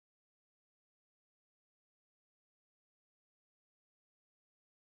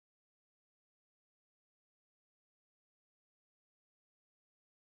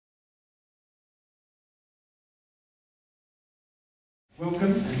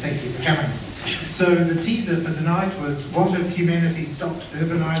Welcome and thank you for coming. So the teaser for tonight was, what if humanity stopped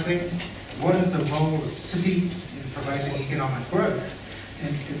urbanising? What is the role of cities in promoting economic growth?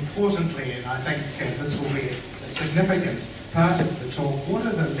 And importantly, and I think this will be a significant part of the talk, what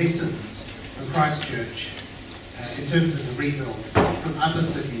are the lessons for Christchurch in terms of the rebuild from other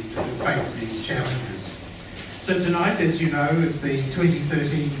cities that have faced these challenges? So tonight, as you know, is the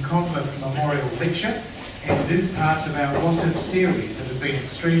 2013 Conliffe Memorial Lecture, and it is part of our What If series that has been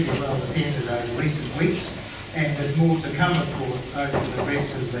extremely well attended over recent weeks, and there's more to come, of course, over the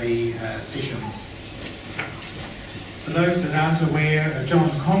rest of the sessions. For those that aren't aware,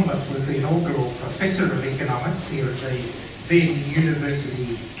 John Conliffe was the inaugural Professor of Economics here at the then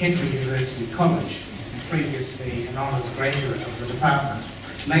Kentry University College, and previously an honours graduate of the department,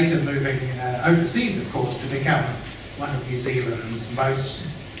 later moving overseas, of course, to become one of New Zealand's most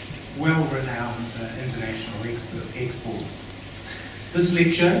well-renowned international exports. This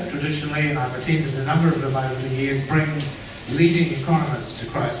lecture, traditionally, and I've attended a number of them over the years, brings leading economists to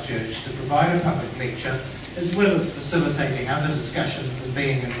Christchurch to provide a public lecture, as well as facilitating other discussions and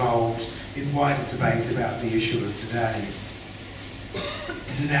being involved in wider debate about the issue of the day.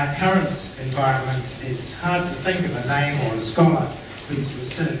 And in our current environment, it's hard to think of a name or a scholar whose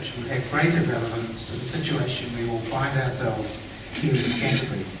research would have greater relevance to the situation we all find ourselves here in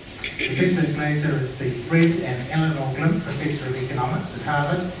Canterbury. Professor Glaeser is the Fred and Eleanor Glimp Professor of Economics at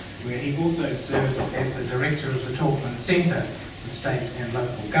Harvard, where he also serves as the Director of the Talkman Centre for State and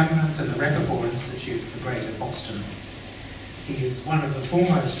Local Government and the Rappaport Institute for Greater Boston. He is one of the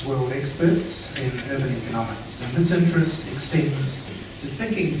foremost world experts in urban economics, and this interest extends to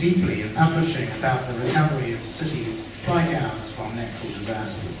thinking deeply and publishing about the recovery of cities like ours from natural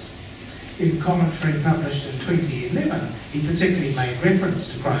disasters. In commentary published in 2011, he particularly made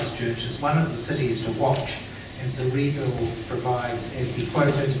reference to Christchurch as one of the cities to watch as the rebuild provides, as he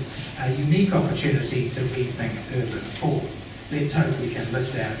quoted, a unique opportunity to rethink urban thought. Let's hope we can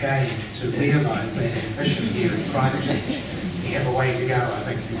lift our game to realise that ambition here in Christchurch. We have a way to go, I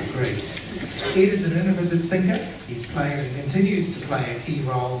think you'll agree. Ed is an innovative thinker. He's played and continues to play a key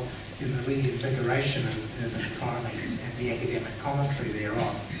role in the reinvigoration of urban economies and the academic commentary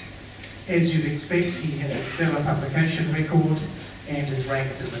thereon. As you'd expect, he has a stellar publication record and is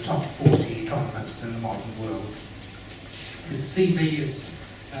ranked in the top 40 economists in the modern world. His CV is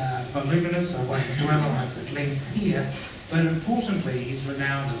voluminous, I won't dwell on it at length here, but importantly he's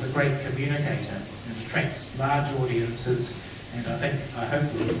renowned as a great communicator and attracts large audiences, and I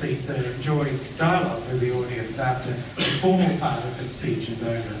hope we'll see Sir enjoys dialogue with the audience after the formal part of his speech is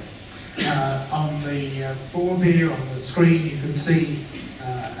over. On the board there on the screen you can see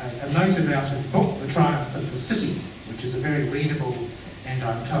a note about his book, The Triumph of the City, which is a very readable and,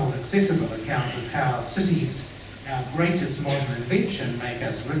 I'm told, accessible account of how cities, our greatest modern invention, make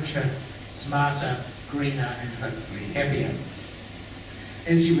us richer, smarter, greener and hopefully happier.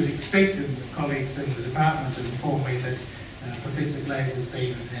 As you would expect, and the colleagues in the department informed me that Professor Glaeser has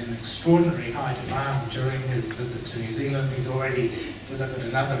been in extraordinary high demand during his visit to New Zealand. He's already delivered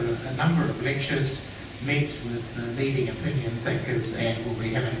a number of lectures, met with leading opinion thinkers, and will be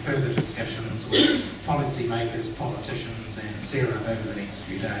having further discussions with policymakers, politicians and Sarah over the next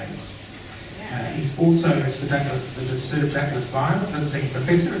few days. He's also Sir Douglas Viles, visiting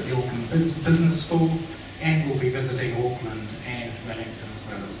professor at the Auckland Business School, and will be visiting Auckland and Wellington as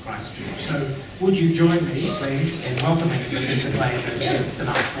well as Christchurch. So would you join me, please, in welcoming Professor Glaeser to give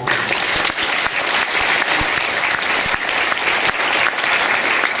tonight's talk.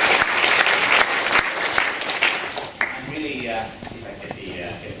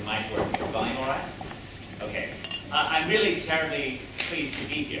 I'm really terribly pleased to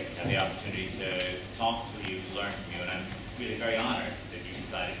be here and the opportunity to talk to you, to learn from you, and I'm really very honoured that you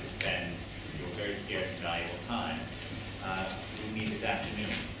decided to spend your very scarce and valuable time with me this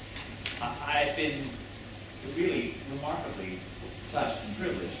afternoon. I've been really remarkably touched and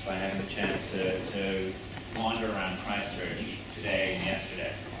privileged by having the chance to wander around Christchurch today and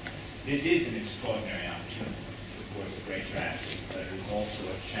yesterday. This is an extraordinary opportunity. It's of course a great tragedy, but it is also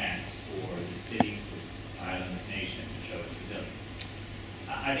a chance for the city, this island, this nation to show its resilience.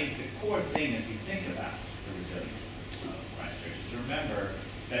 I think the core thing as we think about the resilience of Christchurch is to remember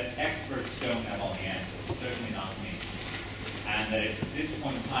that experts don't have all the answers, certainly not me, and that at this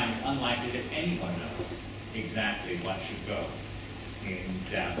point in time it's unlikely that anyone knows exactly what should go in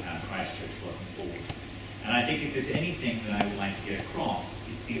downtown Christchurch looking forward. And I think if there's anything that I would like to get across,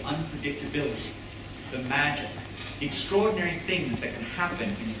 it's the unpredictability, the magic, the extraordinary things that can happen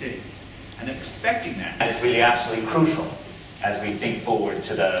in cities. And that respecting that is really absolutely crucial as we think forward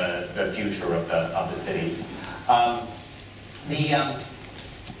to the future of the city.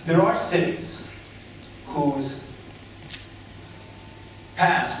 There are cities whose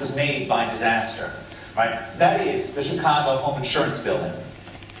past was made by disaster, right? That is the Chicago Home Insurance Building.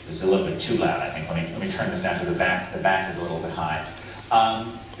 This is a little bit too loud, I think. Let me turn this down to the back. The back is a little bit high.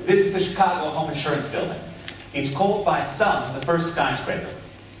 This is the Chicago Home Insurance Building. It's called by some the first skyscraper.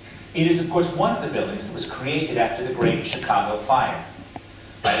 It is, of course, one of the buildings that was created after the Great Chicago Fire.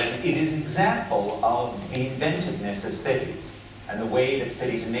 Right? And it is an example of the inventiveness of cities and the way that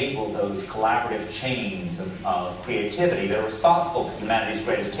cities enable those collaborative chains of creativity that are responsible for humanity's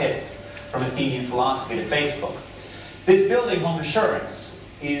greatest hits, from Athenian philosophy to Facebook. This building, Home Insurance,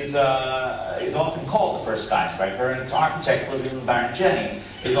 is often called the first skyscraper, and its architect, William Baron Jenney,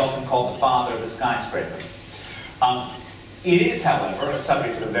 is often called the father of the skyscraper. It is, however, a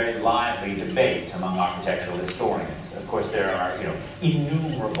subject of a very lively debate among architectural historians. Of course, there are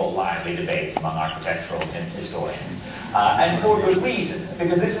innumerable lively debates among architectural historians, and for good reason,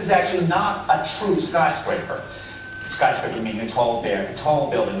 because this is actually not a true skyscraper. Skyscraper meaning a tall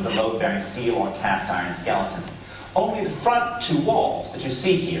building with a load-bearing steel or cast iron skeleton. Only the front two walls that you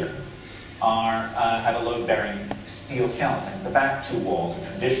see here have a load-bearing steel skeleton. The back two walls are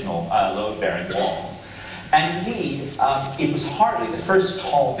traditional load-bearing walls. And indeed, it was hardly the first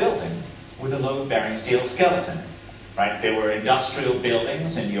tall building with a load-bearing steel skeleton. Right? There were industrial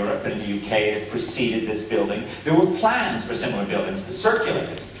buildings in Europe and in the UK that preceded this building. There were plans for similar buildings that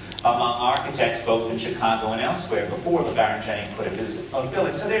circulated among architects both in Chicago and elsewhere before the Baron Jenney put up his own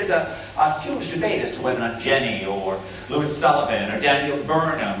building. So there's a huge debate as to whether or not Jenney or Louis Sullivan or Daniel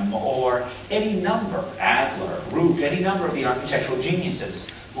Burnham or any number, Adler, Root, any number of the architectural geniuses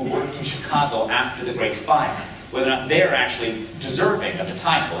who worked in Chicago after the Great Fire, whether or not they're actually deserving of the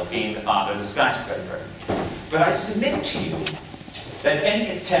title of being the father of the skyscraper. But I submit to you that any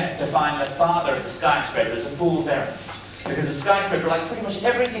attempt to find the father of the skyscraper is a fool's errand. Because the skyscraper, like pretty much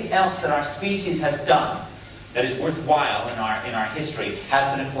everything else that our species has done that is worthwhile in our history, has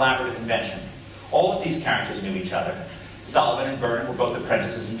been a collaborative invention. All of these characters knew each other. Sullivan and Burnham were both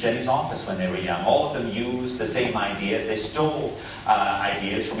apprentices in Jenney's office when they were young. All of them used the same ideas. They stole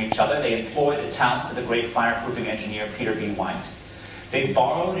ideas from each other. They employed the talents of the great fireproofing engineer Peter B. White. They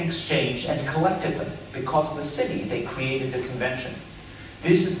borrowed, exchanged, and collectively, because of the city, they created this invention.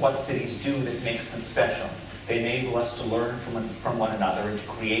 This is what cities do that makes them special. They enable us to learn from one another and to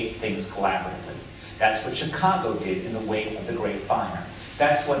create things collaboratively. That's what Chicago did in the wake of the Great Fire.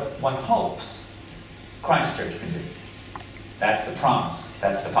 That's what one hopes Christchurch can do. That's the promise.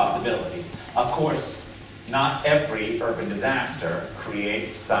 That's the possibility. Of course, not every urban disaster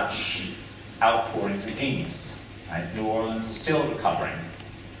creates such outpourings of genius. Right? New Orleans is still recovering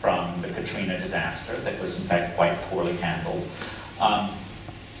from the Katrina disaster that was, in fact, quite poorly handled. One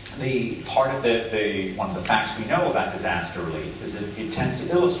of the facts we know about disaster relief is that it tends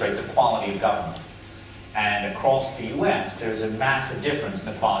to illustrate the quality of government. And across the U.S., there's a massive difference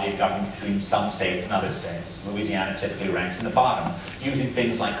in the quality of government between some states and other states. Louisiana typically ranks in the bottom, using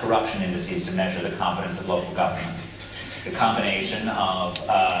things like corruption indices to measure the competence of local government. The combination of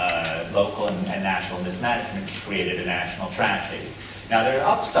local and national mismanagement created a national tragedy. Now, there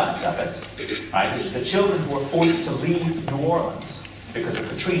are upsides of it, right? Which is the children who were forced to leave New Orleans because of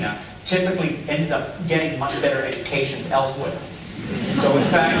Katrina typically ended up getting much better educations elsewhere. So in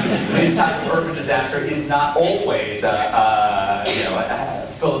fact, this type of urban disaster is not always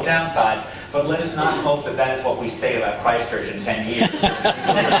full of downsides, but let us not hope that that is what we say about Christchurch in 10 years.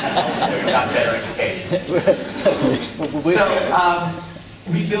 Elsewhere got better education. So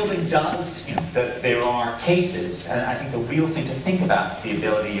rebuilding does, there are cases, and I think the real thing to think about the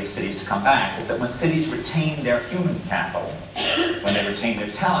ability of cities to come back is that when cities retain their human capital, when they retain their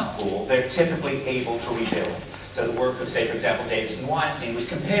talent pool, they're typically able to rebuild. So the work of, say, for example, Davis and Weinstein, which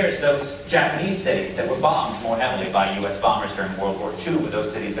compares those Japanese cities that were bombed more heavily by U.S. bombers during World War II with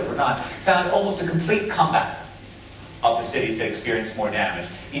those cities that were not, found almost a complete comeback of the cities that experienced more damage,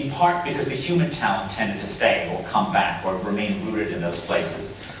 in part because the human talent tended to stay or come back or remain rooted in those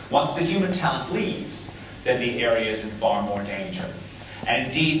places. Once the human talent leaves, then the area is in far more danger. And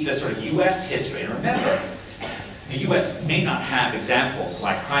indeed, the sort of U.S. history, and remember, the U.S. may not have examples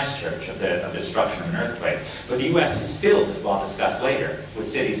like Christchurch of the destruction of an earthquake, but the U.S. is filled, as we'll discuss later, with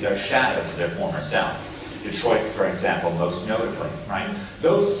cities that are shadows of their former self. Detroit, for example, most notably, right?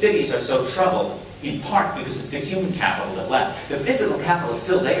 Those cities are so troubled in part because it's the human capital that left. The physical capital is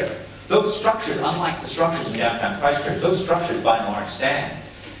still there. Those structures, unlike the structures in downtown Christchurch, those structures by and large stand.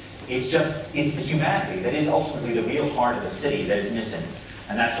 It's the humanity that is ultimately the real heart of the city that is missing.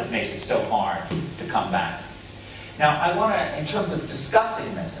 And that's what makes it so hard to come back. Now, I want to, in terms of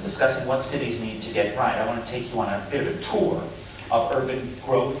discussing this and discussing what cities need to get right, I want to take you on a bit of a tour of urban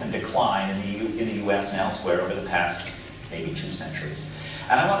growth and decline in the US and elsewhere over the past maybe 2 centuries.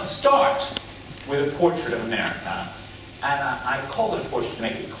 And I want to start with a portrait of America. And I call it a portrait to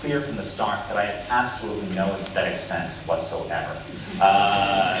make it clear from the start that I have absolutely no aesthetic sense whatsoever.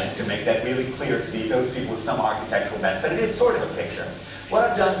 To make that really clear to those people with some architectural bent. But it is sort of a picture. What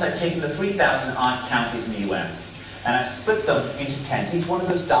I've done is I've taken the 3,000 odd counties in the US, and I've split them into 10s. Each one of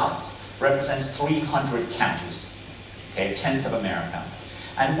those dots represents 300 counties, okay, a tenth of America.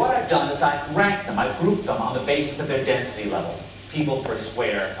 And what I've done is I've ranked them, I've grouped them on the basis of their density levels, people per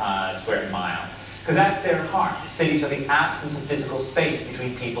square mile. Because at their heart, cities are the absence of physical space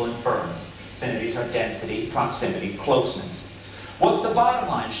between people and firms. Cities are density, proximity, closeness. What the bottom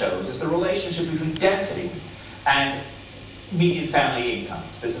line shows is the relationship between density and median family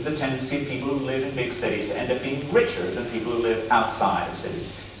incomes. This is the tendency of people who live in big cities to end up being richer than people who live outside of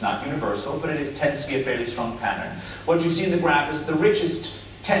cities. It's not universal, but it tends to be a fairly strong pattern. What you see in the graph is the richest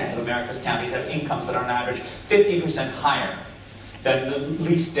tenth of America's counties have incomes that are on average 50% higher than the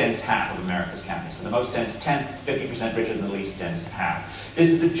least dense half of America's counties. So the most dense tenth, 50% richer than the least dense half. This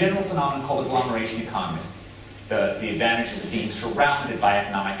is a general phenomenon called agglomeration economies. The advantages of being surrounded by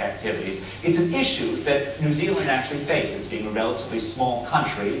economic activities. It's an issue that New Zealand actually faces, being a relatively small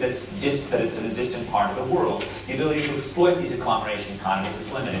country that's in a distant part of the world. The ability to exploit these agglomeration economies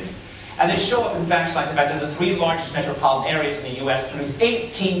is limited. And they show up in facts like the fact that the 3 largest metropolitan areas in the US produce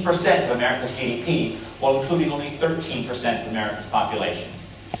 18% of America's GDP, while including only 13% of America's population.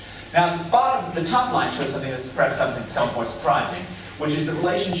 Now, the top line shows something that's perhaps somewhat more surprising, which is the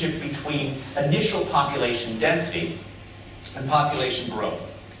relationship between initial population density and population growth.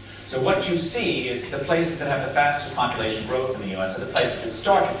 So what you see is the places that have the fastest population growth in the US are the places that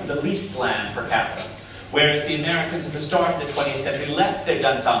started with the least land per capita. Whereas the Americans at the start of the 20th century left their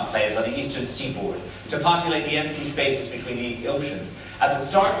dance enclaves on the eastern seaboard to populate the empty spaces between the oceans. At the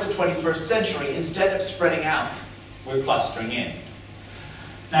start of the 21st century, instead of spreading out, we're clustering in.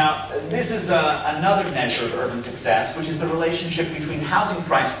 Now, this is another measure of urban success, which is the relationship between housing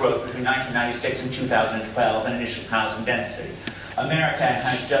price growth between 1996 and 2012 and initial housing density. America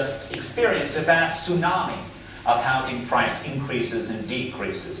has just experienced a vast tsunami of housing price increases and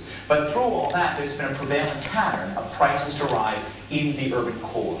decreases. But through all that, there's been a prevailing pattern of prices to rise in the urban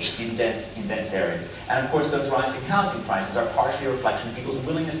core, in dense areas. And of course, those rising housing prices are partially a reflection of people's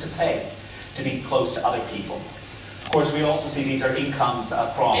willingness to pay to be close to other people. Of course, we also see these are incomes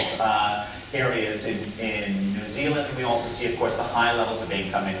across areas in New Zealand. And we also see, of course, the high levels of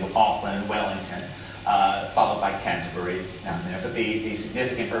income in Auckland and Wellington, followed by Canterbury down there. But the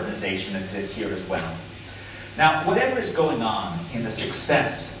significant urbanization exists here as well. Now, whatever is going on in the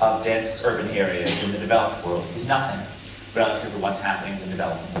success of dense urban areas in the developed world is nothing relative to what's happening in the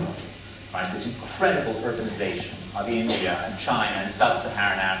developing world. Right? This incredible urbanization of India and China and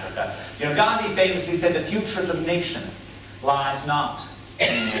sub-Saharan Africa. You know, Gandhi famously said the future of the nation lies not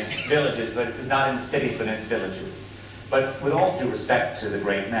in its villages, but not in its cities, but in its villages. But with all due respect to the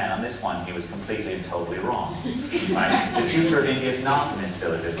great man, on this one he was completely and totally wrong. Right? The future of India is not in its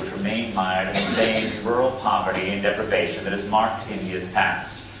villages, which remain mired in the same rural poverty and deprivation that has marked India's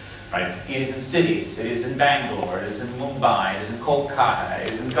past. Right? It is in cities, it is in Bangalore, it is in Mumbai, it is in Kolkata,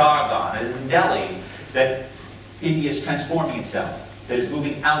 it is in Gargan, it is in Delhi that India is transforming itself, that is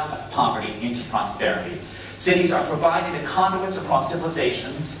moving out of poverty into prosperity. Cities are providing the conduits across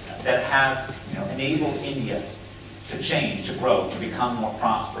civilizations that have enabled India to change, to grow, to become more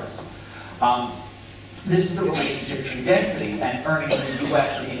prosperous. This is the relationship between density and earnings in the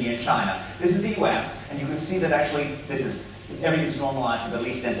US and India and China. This is the US, and you can see that actually everything's normalized, so the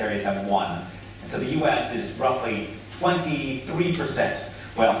least dense areas have 1. And so the US is roughly 23%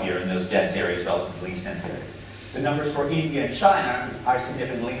 wealthier in those dense areas relative to the least dense areas. The numbers for India and China are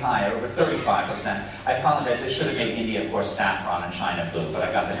significantly higher, over 35%. I apologize, I should have made India, of course, saffron and China blue, but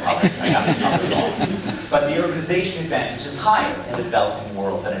I got the color wrong. But the urbanization advantage is higher in the developing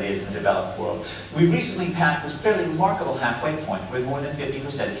world than it is in the developed world. We recently passed this fairly remarkable halfway point where more than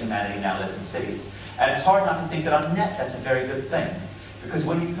 50% of humanity now lives in cities. And it's hard not to think that on net that's a very good thing. Because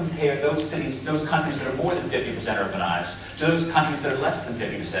when you compare those cities, those countries that are more than 50% urbanized, to those countries that are less than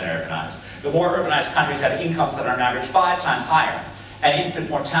 50% urbanized, the more urbanized countries have incomes that are on average 5 times higher, and infant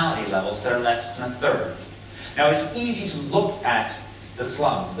mortality levels that are less than a third. Now, it's easy to look at the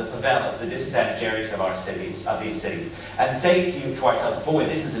slums, the favelas, the disadvantaged areas of our cities, of these cities, and say to ourselves, boy,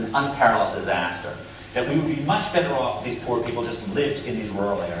 this is an unparalleled disaster, that we would be much better off if these poor people just lived in these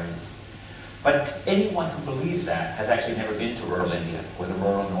rural areas. But anyone who believes that has actually never been to rural India or the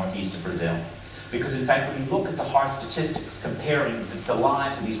rural northeast of Brazil. Because in fact, when you look at the hard statistics comparing the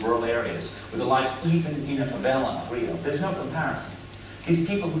lives in these rural areas with the lives even in a favela in Rio, there's no comparison. These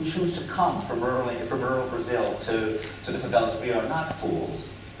people who choose to come from rural Brazil to the favelas of Rio are not fools.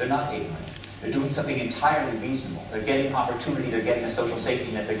 They're not ignorant. They're doing something entirely reasonable. They're getting opportunity, they're getting a social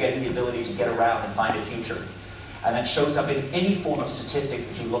safety net, they're getting the ability to get around and find a future. And that shows up in any form of statistics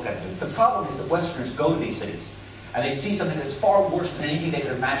that you look at. The problem is that Westerners go to these cities and they see something that's far worse than anything they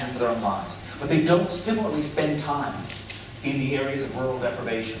could imagine for their own lives. But they don't similarly spend time in the areas of rural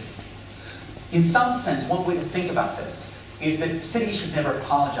deprivation. In some sense, one way to think about this is that cities should never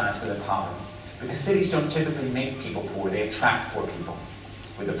apologize for their poverty. Because cities don't typically make people poor, they attract poor people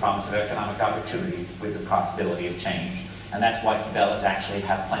with the promise of economic opportunity, with the possibility of change. And that's why favelas actually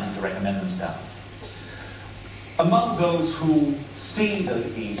have plenty to recommend themselves. Among those who see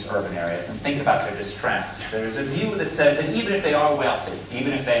these urban areas and think about their distress, there's a view that says that even if they are wealthy,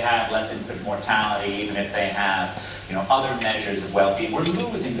 even if they have less infant mortality, even if they have other measures of well-being, we're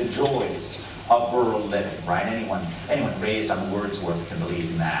losing the joys of rural living, right? Anyone raised on Wordsworth can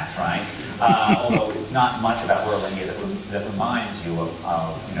believe in that, right? Although it's not much about rural India that reminds you of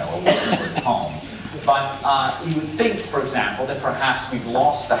a Wordsworth poem. But you would think, for example, that perhaps we've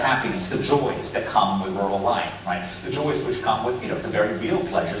lost the happiness, the joys that come with rural life, right? The joys which come with, the very real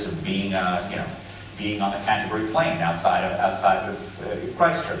pleasures of being, being on the Canterbury Plain outside of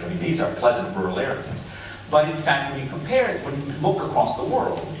Christchurch. I mean, these are pleasant rural areas. But in fact, when you compare it, when you look across the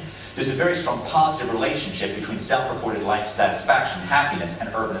world, there's a very strong positive relationship between self-reported life satisfaction, happiness, and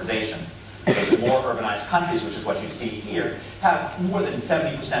urbanization. So the more urbanized countries, which is what you see here, have more than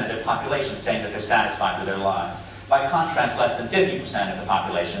 70% of their population saying that they're satisfied with their lives. By contrast, less than 50% of the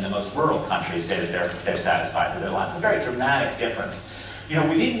population in the most rural countries say that they're satisfied with their lives. A very dramatic difference.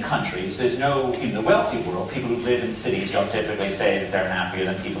 Within countries, there's no, in the wealthy world, people who live in cities don't typically say that they're happier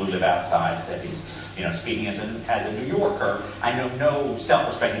than people who live outside cities. Speaking as a New Yorker, I know no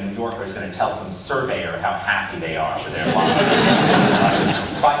self-respecting New Yorker is going to tell some surveyor how happy they are with their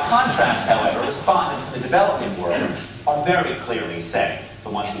lives. By contrast, however, respondents in the developing world are very clearly saying, the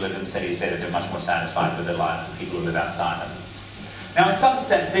ones who live in cities say that they're much more satisfied with their lives than people who live outside them. Now, in some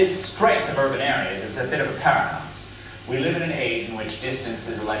sense, this strength of urban areas is a bit of a paradox. We live in an age in which distance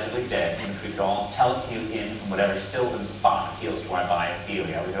is allegedly dead, in which we could all telecommute in from whatever sylvan spot appeals to our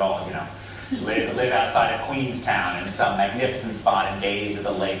biophilia. We could all, live outside of Queenstown in some magnificent spot and gaze at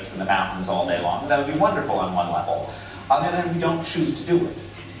the lakes and the mountains all day long. That would be wonderful on one level. On the other hand, we don't choose to do it,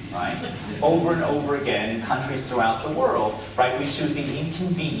 right? Over and over again in countries throughout the world, right, we choose the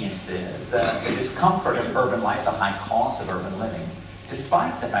inconveniences, the discomfort of urban life, the high cost of urban living,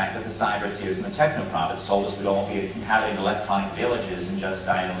 despite the fact that the cyberseers and the techno-prophets told us we'd all be inhabiting electronic villages and just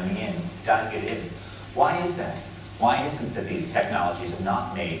dialing it in. Why is that? Why isn't it that these technologies have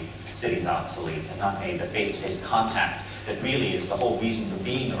not made cities obsolete, have not made the face-to-face contact that really is the whole reason for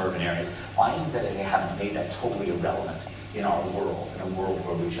being of urban areas? Why isn't it that they haven't made that totally irrelevant in our world, in a world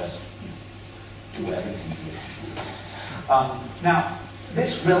where we just do everything here? Now,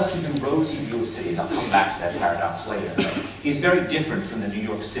 this relatively rosy view of cities, I'll come back to that paradox later, is very different from the New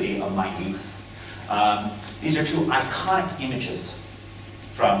York City of my youth. These are two iconic images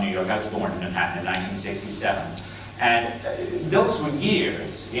from New York. I was born in Manhattan in 1967. And those were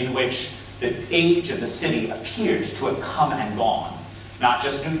years in which the age of the city appeared to have come and gone. Not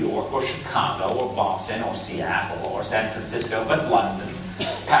just New York or Chicago or Boston or Seattle or San Francisco, but London.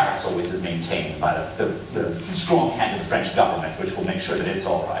 Paris always is maintained by the strong hand of the French government, which will make sure that it's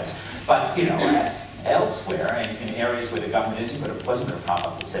all right. But, elsewhere, in areas where the government wasn't going to prop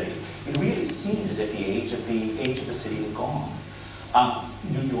up the city, it really seemed as if the age of the city had gone.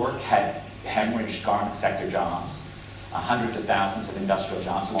 New York had hemorrhaged garment sector jobs. Hundreds of thousands of industrial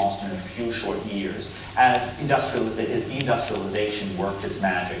jobs lost in a few short years as deindustrialization worked its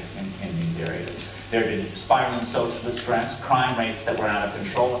magic in these areas. There had been spiraling social distress, crime rates that were out of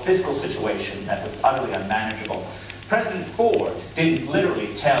control, a fiscal situation that was utterly unmanageable. President Ford didn't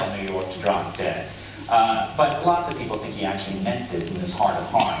literally tell New York to drop dead. But lots of people think he actually meant it in his heart of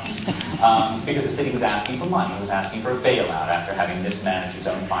hearts. Because the city was asking for money, it was asking for a bailout after having mismanaged its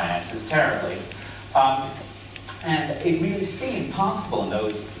own finances terribly. And it really seemed possible in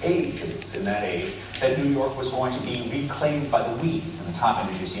those ages, in that age, that New York was going to be reclaimed by the weeds. And the top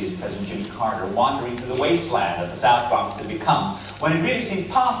image you see is President Jimmy Carter wandering through the wasteland that the South Bronx had become, when it really seemed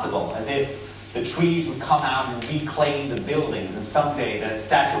possible, as if the trees would come out and reclaim the buildings, and someday the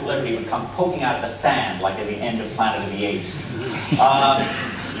Statue of Liberty would come poking out of the sand, like at the end of Planet of the Apes.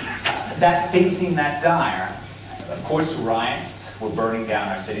 That thing seemed that dire. Of course, riots were burning down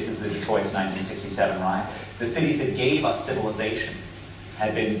our cities. This is the Detroit's 1967 riot. The cities that gave us civilization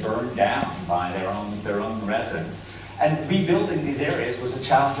had been burned down by their own residents. And rebuilding these areas was a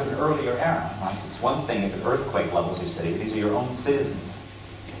challenge of an earlier era. Right? It's one thing if an earthquake levels your city; these are your own citizens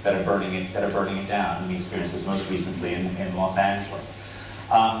that are burning it down. And we experienced this most recently in Los Angeles.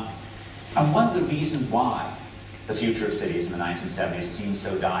 And one of the reasons why the future of cities in the 1970s seemed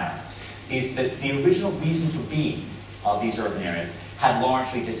so dire is that the original reason for being of these urban areas had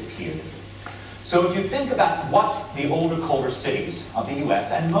largely disappeared. So if you think about what the older, colder cities of the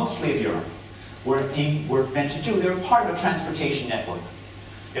US, and mostly of Europe, were meant to do, they were part of a transportation network.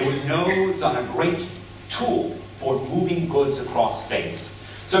 They were nodes on a great tool for moving goods across space.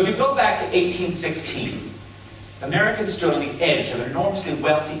 So if you go back to 1816, Americans stood on the edge of an enormously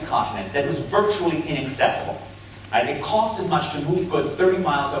wealthy continent that was virtually inaccessible. And it cost as much to move goods 30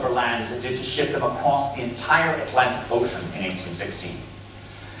 miles over land as it did to ship them across the entire Atlantic Ocean in 1816.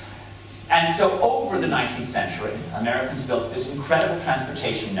 And so over the 19th century, Americans built this incredible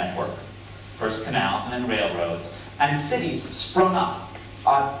transportation network. First canals and then railroads. And cities sprung up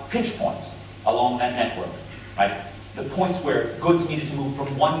on pinch points along that network. Right? The points where goods needed to move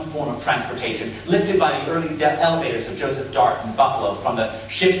from one form of transportation, lifted by the early elevators of Joseph Dart in Buffalo, from the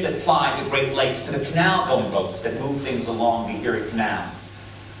ships that plied the Great Lakes to the canal-going boats that moved things along the Erie Canal.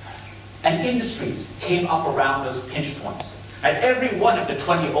 And industries came up around those pinch points. And every one of the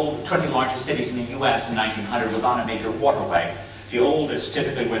 20 largest cities in the US in 1900 was on a major waterway. The oldest,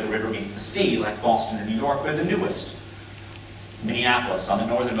 typically where the river meets the sea, like Boston and New York, were the newest. Minneapolis, on the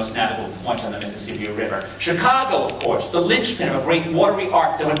northernmost navigable point on the Mississippi River. Chicago, of course, the linchpin of a great watery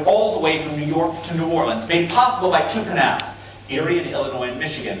arc that went all the way from New York to New Orleans, made possible by two canals, Erie in Illinois and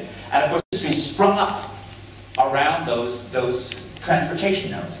Michigan. And of course, industries sprung up around those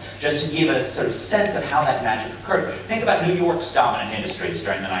transportation nodes, just to give a sort of sense of how that magic occurred. Think about New York's dominant industries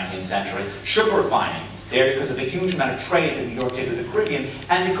during the 19th century. Sugar refining, there because of the huge amount of trade that New York did with the Caribbean,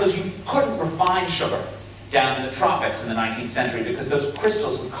 and because you couldn't refine sugar down in the tropics in the 19th century because those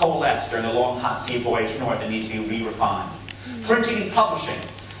crystals would coalesce during the long hot sea voyage north and need to be re-refined. Printing and publishing.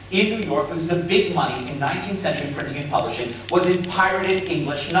 In New York, it was the big money in 19th century printing and publishing was in pirated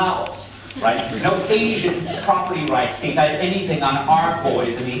English novels. Right? No Asian property rights thief had anything on our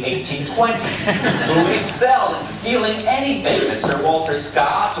boys in the 1820s, who excelled in stealing anything that Sir Walter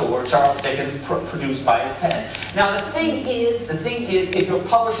Scott or Charles Dickens produced by his pen. Now the thing is, if you're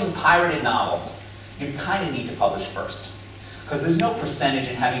publishing pirated novels, you kind of need to publish first. Because there's no percentage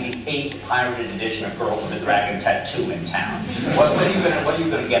in having the 8th pirated edition of Girl with a Dragon Tattoo in town. What are you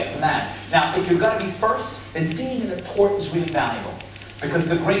going to get from that? Now, if you're going to be first, then being in a port is really valuable. Because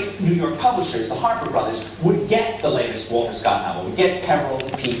the great New York publishers, the Harper Brothers, would get the latest Walter Scott novel, would get Peveril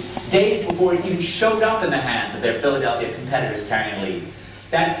and Pete, days before it even showed up in the hands of their Philadelphia competitors carrying a lead.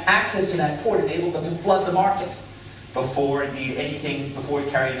 That access to that port enabled them to flood the market before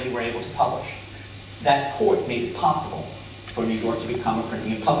Carey and Lee were able to publish. That port made it possible for New York to become a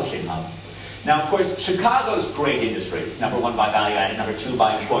printing and publishing hub. Now, of course, Chicago's great industry, number one by value added, number two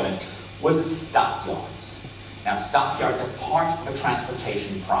by employment, was its stockyards. Now, stockyards are part of a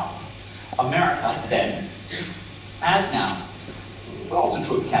transportation problem. America, then, as now, also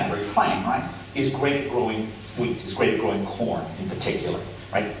true of the Canterbury Plain, right, is great at growing wheat, is great at growing corn in particular,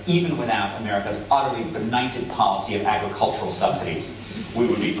 right? Even without America's utterly benighted policy of agricultural subsidies, we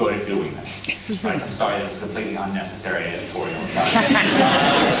would be good at doing this. Right? I'm sorry that was a completely unnecessary editorial.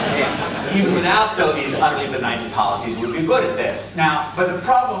 Even without these utterly benighted policies, we would be good at this. Now, but the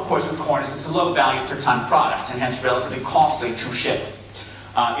problem, of course, with corn is it's a low value per ton product, and hence relatively costly to ship.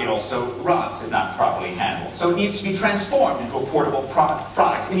 It also rots if not properly handled. So it needs to be transformed into a portable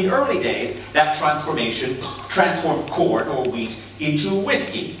product. In the early days, that transformation transformed corn or wheat into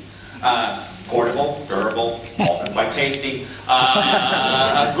whiskey. Portable, durable, often quite tasty,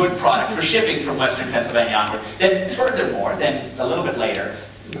 a good product for shipping from western Pennsylvania onward. Then furthermore, then a little bit later,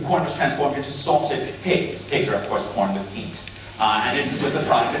 the corn was transformed into salted pigs. Pigs are, of course, corn with feet. And this was the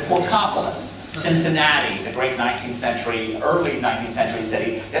product of Porkopolis, Cincinnati, the great 19th century, early 19th century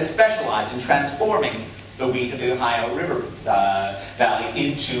city that specialized in transforming the wheat of the Ohio River Valley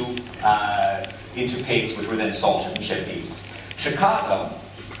into pigs, which were then salted and shipped east. Chicago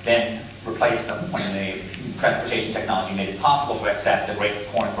then replaced them when the transportation technology made it possible to access the great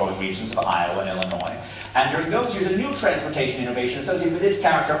corn-growing regions of Iowa and Illinois. And during those years, a new transportation innovation associated with this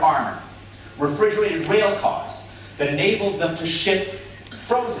character, armor. Refrigerated rail cars that enabled them to ship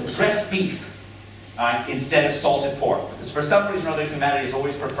frozen, dressed beef instead of salted pork. Because for some reason or other, humanity has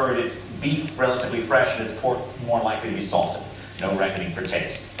always preferred its beef relatively fresh and its pork more likely to be salted. No reckoning for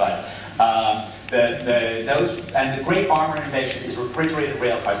taste. But the great armor innovation is refrigerated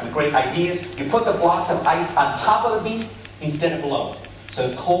rail cars. And the great idea is you put the blocks of ice on top of the beef instead of below it.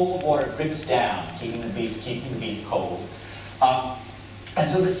 So cold water drips down, keeping the beef cold. And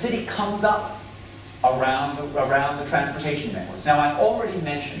so the city comes up around the transportation networks. Now, I've already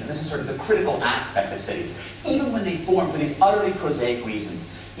mentioned, and this is sort of the critical aspect of cities, even when they form for these utterly prosaic reasons,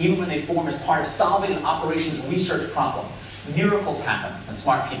 even when they form as part of solving an operations research problem, miracles happen when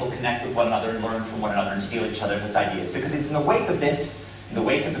smart people connect with one another and learn from one another and steal each other's ideas. Because it's in the wake of this, in the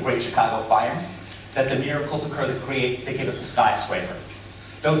wake of the Great Chicago Fire, that the miracles occur that give us the skyscraper.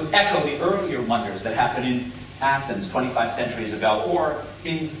 Those echo the earlier wonders that happened in Athens 25 centuries ago, or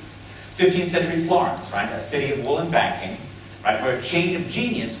in 15th century Florence, right? A city of wool and banking, right? Where a chain of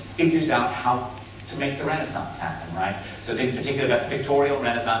genius figures out how to make the Renaissance happen, right? So think particularly about the pictorial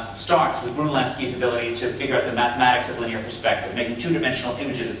Renaissance that starts with Brunelleschi's ability to figure out the mathematics of linear perspective, making two-dimensional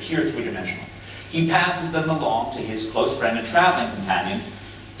images appear three-dimensional. He passes them along to his close friend and traveling companion,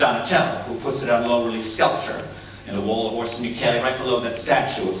 Donatello, who puts it on low-relief sculpture in the wall of Orsa Michele, right below that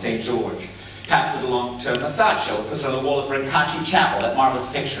statue of St. George. Passes it along to Masaccio, who puts it on the wall of Brancacci Chapel, that marvelous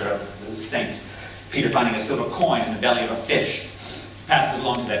picture of the Saint Peter finding a silver coin in the belly of a fish. Passes it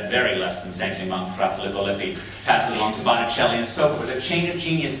along to that very less than saintly monk, Fra Filippo Lippi. Passes it along to Botticelli and so forth. A chain of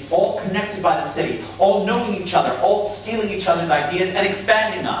genius, all connected by the city, all knowing each other, all stealing each other's ideas and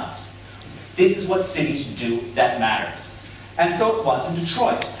expanding on it. This is what cities do that matters. And so it was in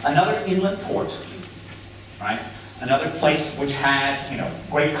Detroit, another inland port, right? Another place which had,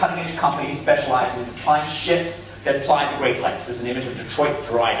 great cutting-edge companies specializing in supplying ships that plied the Great Lakes. This is an image of Detroit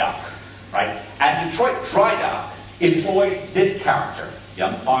Dry Dock, right? And Detroit Dry Dock employed this character,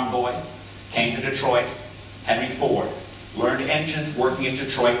 young farm boy, came to Detroit, Henry Ford, learned engines working at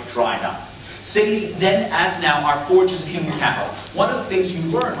Detroit Dry Dock. Cities then, as now, are forges of human capital. One of the things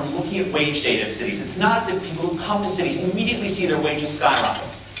you learn from looking at wage data of cities, it's not as if people who come to cities immediately see their wages skyrocket.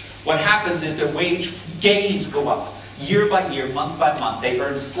 What happens is their wage gains go up. Year by year, month by month, they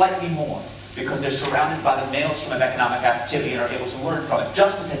earn slightly more because they're surrounded by the maelstrom of economic activity and are able to learn from it.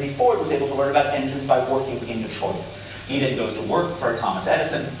 Just as Henry Ford was able to learn about engines by working in Detroit. He then goes to work for Thomas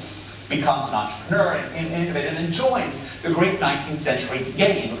Edison, becomes an entrepreneur and innovator, and then joins the great 19th century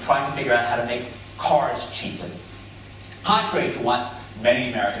game of trying to figure out how to make cars cheaply. Contrary to what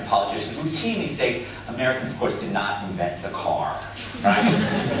many American politicians routinely state, Americans, of course, did not invent the car. Right?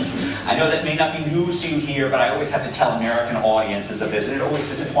 I know that may not be news to you here, but I always have to tell American audiences of this, and it always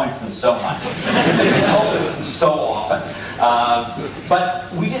disappoints them so much. They're told it so often.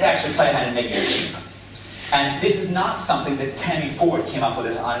 But we did actually play a hand in making it cheap. And this is not something that Henry Ford came up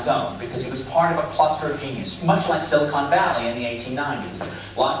with on his own, because he was part of a cluster of genius, much like Silicon Valley in the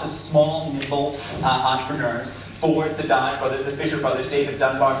 1890s. Lots of small, nimble entrepreneurs. Ford, the Dodge brothers, the Fisher brothers, David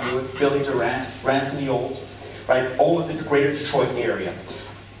Dunbar Buick, Billy Durant, Ransom Knowles, right? All of the greater Detroit area.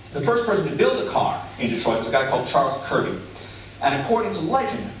 The first person to build a car in Detroit was a guy called Charles Kirby. And according to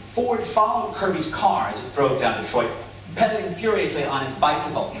legend, Ford followed Kirby's car as it drove down Detroit, pedaling furiously on his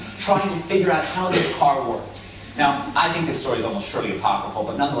bicycle, trying to figure out how this car worked. Now, I think this story is almost surely apocryphal,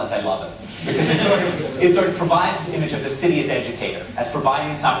 but nonetheless I love it. Because it sort of provides this image of the city as educator, as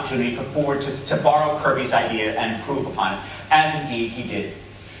providing this opportunity for Ford to borrow Kirby's idea and improve upon it, as indeed he did.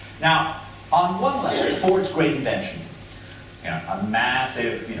 Now, on one level, Ford's great invention, a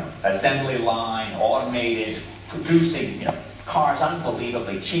massive, assembly line, automated, producing, cars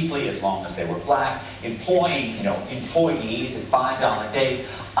unbelievably cheaply as long as they were black, employing, employees at $5 days,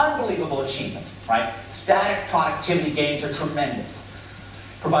 unbelievable achievement, right? Static productivity gains are tremendous.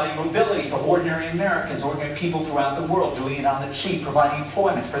 Providing mobility for ordinary Americans, ordinary people throughout the world, doing it on the cheap, providing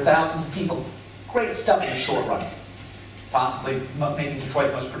employment for thousands of people. Great stuff in the short run. Possibly making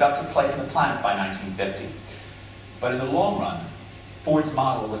Detroit the most productive place on the planet by 1950. But in the long run, Ford's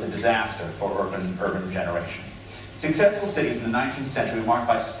model was a disaster for urban regeneration. Successful cities in the 19th century were marked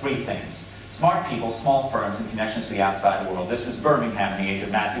by three things. Smart people, small firms, and connections to the outside world. This was Birmingham in the age of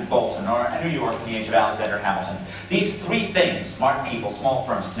Matthew Bolton, or New York in the age of Alexander Hamilton. These three things, smart people, small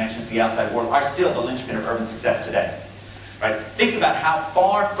firms, connections to the outside world, are still the linchpin of urban success today. Right? Think about how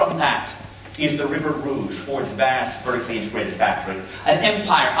far from that is the River Rouge, Ford's vast vertically integrated factory. An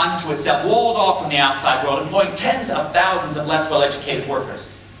empire unto itself, walled off from the outside world, employing tens of thousands of less well-educated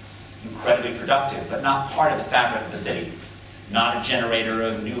workers. Incredibly productive, but not part of the fabric of the city. Not a generator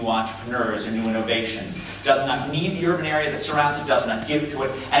of new entrepreneurs or new innovations. Does not need the urban area that surrounds it, does not give to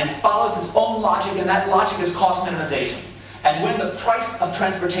it, and follows its own logic, and that logic is cost minimization. And when the price of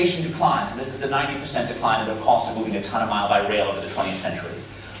transportation declines, and this is the 90% decline in the cost of moving a ton of mile by rail over the 20th century,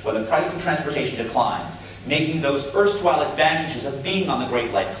 when the price of transportation declines, making those erstwhile advantages of being on the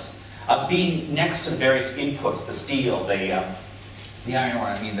Great Lakes, of being next to the various inputs, the steel, the iron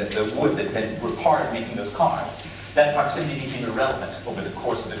ore, the wood that were part of making those cars, That proximity became irrelevant over the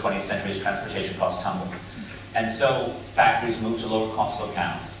course of the 20th century as transportation costs tumbled. And so factories moved to lower cost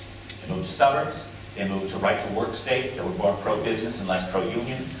locales. They moved to suburbs. They moved to right-to-work states that were more pro-business and less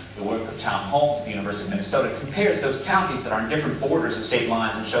pro-union. The work of Town Holmes at the University of Minnesota compares those counties that are on different borders of state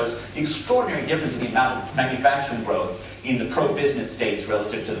lines and shows the extraordinary difference in the amount of manufacturing growth in the pro-business states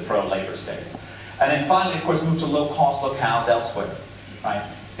relative to the pro-labor states. And then finally, of course, moved to low-cost locales elsewhere. Right?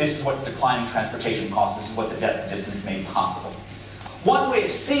 This is what declining transportation costs. This is what the depth of distance made possible. One way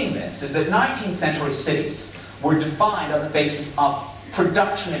of seeing this is that 19th century cities were defined on the basis of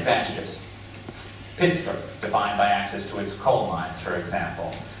production advantages. Pittsburgh, defined by access to its coal mines, for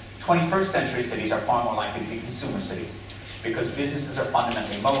example. 21st century cities are far more likely to be consumer cities because businesses are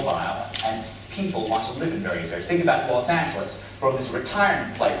fundamentally mobile and people want to live in various areas. Think about Los Angeles, from this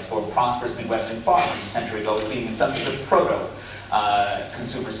retirement place for prosperous Midwestern farmers a century ago as being in some sort of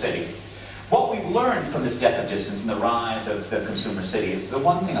proto-consumer city. What we've learned from this depth of distance and the rise of the consumer city is the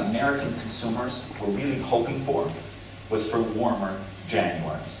one thing American consumers were really hoping for was for warmer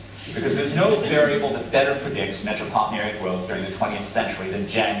Januaries. Because there's no variable that better predicts metropolitan area growth during the 20th century than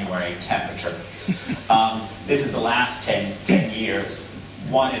January temperature. This is the last 10 years.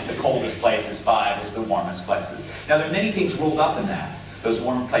 1 is the coldest places, 5 is the warmest places. Now there are many things rolled up in that. Those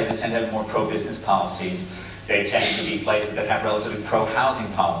warmer places tend to have more pro-business policies. They tend to be places that have relatively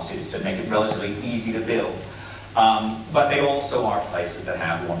pro-housing policies that make it relatively easy to build. But they also are places that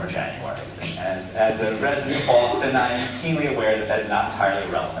have warmer Januaries. And as a resident of Boston, I am keenly aware that that is not entirely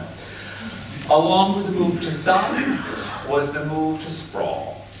irrelevant. Along with the move to sun was the move to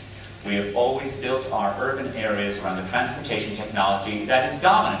sprawl. We have always built our urban areas around the transportation technology that is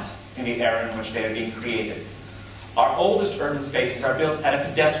dominant in the era in which they are being created. Our oldest urban spaces are built at a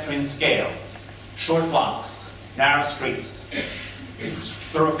pedestrian scale. Short blocks, narrow streets,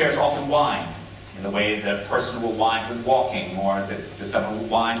 thoroughfares often wind in the way the person will wind when walking, or the someone will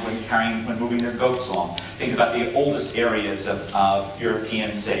wind when moving their goats along. Think about the oldest areas of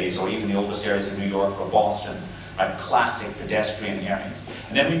European cities, or even the oldest areas of New York or Boston, right? Classic pedestrian areas.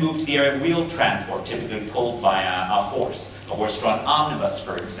 And then we move to the area of wheeled transport, typically pulled by a horse-drawn omnibus,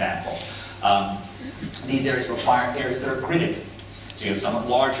 for example. These areas require areas that are gridded. So you have somewhat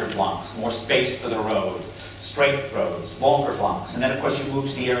larger blocks, more space for the roads, straight roads, longer blocks. And then, of course, you move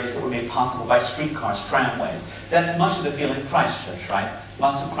to the areas that were made possible by streetcars, tramways. That's much of the feeling in Christchurch, right?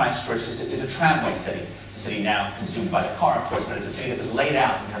 Most of Christchurch is a tramway city. It's a city now consumed by the car, of course, but it's a city that was laid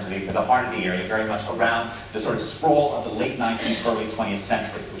out in terms of the heart of the area, very much around the sort of sprawl of the late 19th, early 20th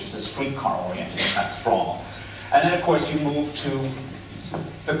century, which is a streetcar-oriented kind of sprawl. And then, of course, you move to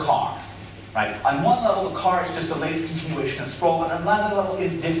the car. Right? On one level, the car is just the latest continuation of sprawl, but on another level, it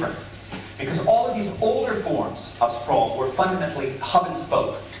is different. Because all of these older forms of sprawl were fundamentally hub and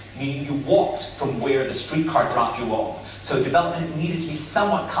spoke, meaning you walked from where the streetcar dropped you off. So development needed to be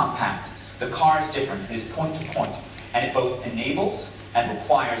somewhat compact. The car is different. It is point to point. And it both enables and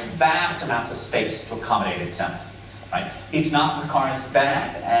requires vast amounts of space to accommodate itself. Right? It's not the car is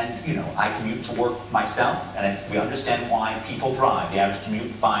bad, and you know, I commute to work myself, and we understand why people drive. The average commute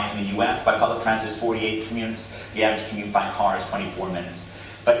in the US by public transit is 48 minutes. The average commute by car is 24 minutes.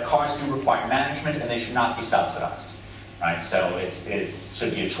 But cars do require management, and they should not be subsidized. Right? So it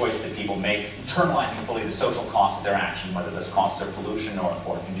should be a choice that people make, internalizing fully the social costs of their action, whether those costs are pollution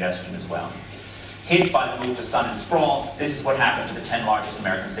or congestion as well. Hit by the move to sun and sprawl, this is what happened to the 10 largest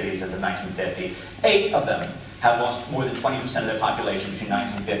American cities as of 1950. 8 of them have lost more than 20% of their population between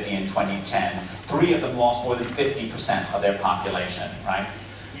 1950 and 2010. 3 of them lost more than 50% of their population, right?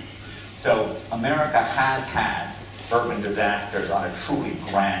 So America has had urban disasters on a truly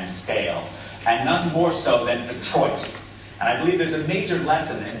grand scale, and none more so than Detroit. And I believe there's a major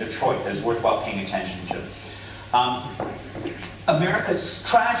lesson in Detroit that is worthwhile paying attention to. America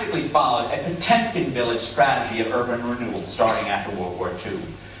tragically followed a Potemkin village strategy of urban renewal starting after World War II.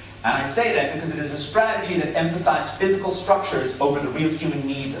 And I say that because it is a strategy that emphasized physical structures over the real human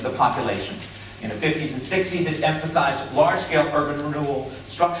needs of the population. In the 50s and 60s, it emphasized large-scale urban renewal,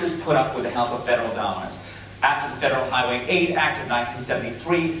 structures put up with the help of federal dollars. After the Federal Highway Aid Act of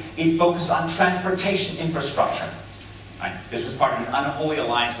 1973, it focused on transportation infrastructure. Right? This was part of an unholy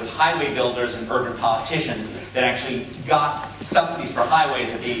alliance with highway builders and urban politicians that actually got subsidies for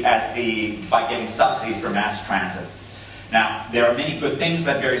highways by getting subsidies for mass transit. Now, there are many good things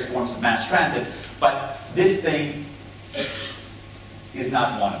about various forms of mass transit, but this thing is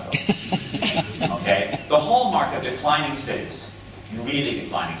not one of them. Okay? The hallmark of declining cities in really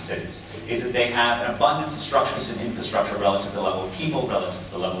declining cities is that they have an abundance of structures and infrastructure relative to the level of people, relative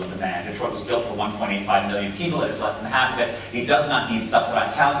to the level of demand. Detroit was built for 1.85 million people. It is less than half of it. It does not need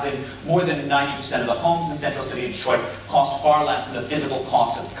subsidized housing. More than 90% of the homes in Central City of Detroit cost far less than the physical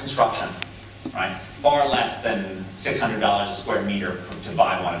cost of construction, right? Far less than $600 a square meter to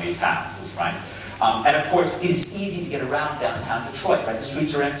buy one of these houses, right? And of course, it is easy to get around downtown Detroit, right? The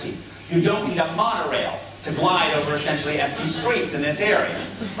streets are empty. You don't need a monorail to glide over essentially empty streets in this area,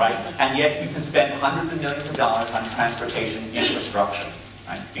 right? And yet you can spend hundreds of millions of dollars on transportation infrastructure,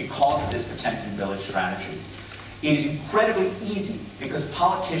 right? Because of this Potemkin village strategy. It is incredibly easy because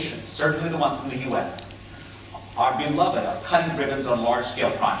politicians, certainly the ones in the US, are beloved of cutting ribbons on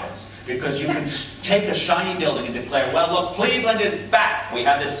large-scale projects because you can take a shiny building and declare, well, look, Cleveland is back. We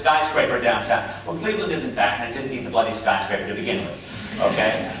have this skyscraper downtown. Well, Cleveland isn't back, and it didn't need the bloody skyscraper to begin with,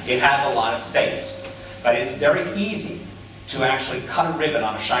 okay? It has a lot of space. But it's very easy to actually cut a ribbon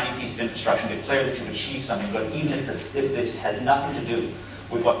on a shiny piece of infrastructure and declare that you've achieved something good, even if it has nothing to do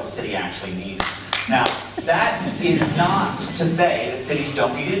with what the city actually needs. Now, that is not to say that cities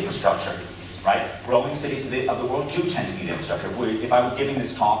don't need infrastructure, right? Growing cities of the world do tend to need infrastructure. If I were giving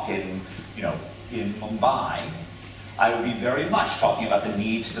this talk in Mumbai, I would be very much talking about the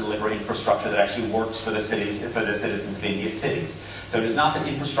need to deliver infrastructure that actually works for the citizens of India's cities. So it is not that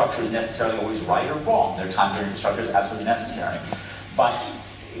infrastructure is necessarily always right or wrong. There are times where infrastructure is absolutely necessary. But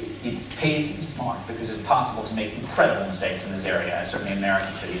it pays to be smart because it's possible to make incredible mistakes in this area, as certainly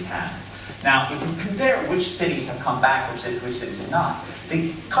American cities have. Now, if you compare which cities have come back, which cities have not,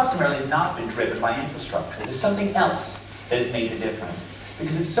 they customarily have not been driven by infrastructure. There's something else that has made a difference.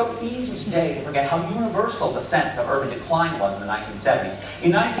 Because it's so easy today to forget how universal the sense of urban decline was in the 1970s.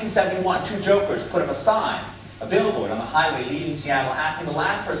 In 1971, two jokers put up a sign, a billboard on the highway leaving Seattle, asking the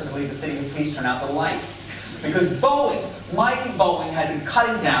last person to leave the city to please turn out the lights. Because Boeing, mighty Boeing, had been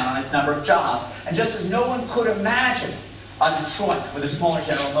cutting down on its number of jobs. And just as no one could imagine a Detroit with a smaller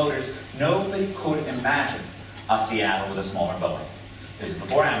General Motors, nobody could imagine a Seattle with a smaller Boeing. This is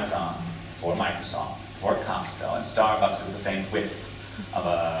before Amazon, before Microsoft, before Costco, and Starbucks is the famed whiff of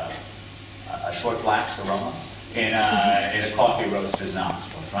a short black Seroma in a coffee roaster's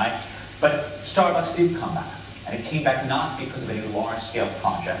nostrils, right? But Starbucks did come back. And it came back not because of any large-scale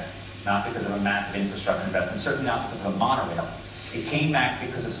project, not because of a massive infrastructure investment, certainly not because of a monorail. It came back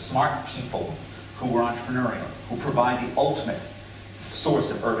because of smart people who were entrepreneurial, who provide the ultimate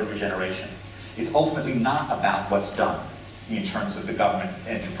source of urban regeneration. It's ultimately not about what's done in terms of the government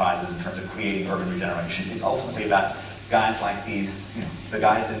enterprises, in terms of creating urban regeneration. It's ultimately about guys like these, the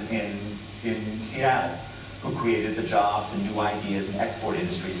guys in Seattle who created the jobs and new ideas and export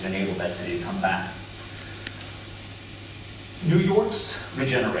industries that enabled that city to come back. New York's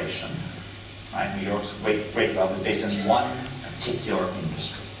regeneration, right? New York's great wealth is based on one particular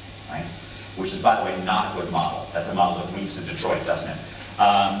industry, right? Which is, by the way, not a good model. That's a model that reeks of Detroit, doesn't it?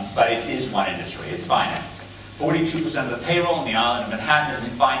 But it is one industry. It's finance. 42% of the payroll on the island of Manhattan is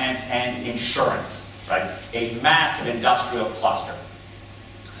in finance and insurance, right? A massive industrial cluster.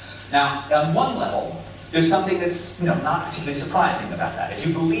 Now, on one level, there's something that's not particularly surprising about that. If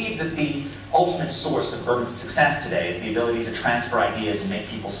you believe that the ultimate source of urban success today is the ability to transfer ideas and make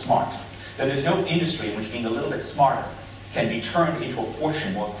people smart, then there's no industry in which being a little bit smarter can be turned into a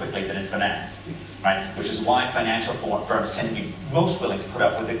fortune more quickly than in finance, right? Which is why financial firms tend to be most willing to put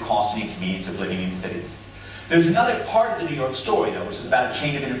up with the cost and inconvenience of living in cities. There's another part of the New York story, though, which is about a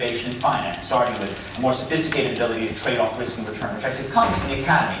chain of innovation in finance, starting with a more sophisticated ability to trade off risk and return, which actually comes from the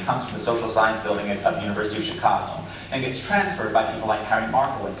academy. It comes from the social science building at the University of Chicago, and gets transferred by people like Harry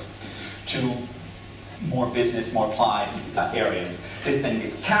Markowitz to more business, more applied areas. This then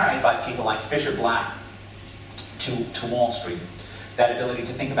gets carried by people like Fisher Black to Wall Street. That ability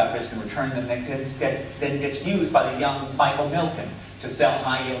to think about risk and return then gets used by the young Michael Milken to sell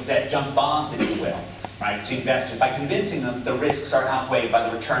high-yield debt, junk bonds, if you will, right, to investors. By convincing them the risks are outweighed by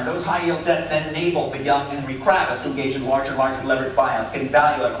the return, those high-yield debts then enable the young Henry Kravis to engage in larger and larger leveraged buyouts, getting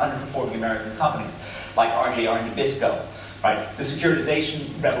value out of underperforming American companies like RJR and Nabisco. Right? The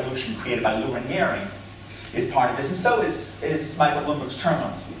securitization revolution created by Lou Ranieri is part of this, and so is Michael Bloomberg's term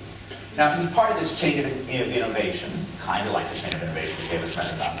loans. Now, he's part of this chain of innovation, kind of like the chain of innovation that gave us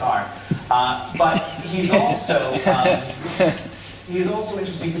Renaissance art, but he's also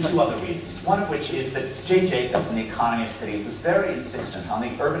interesting for two other reasons. One of which is that Jay Jacobs in The Economy of City was very insistent on the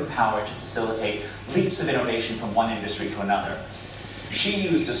urban power to facilitate leaps of innovation from one industry to another. She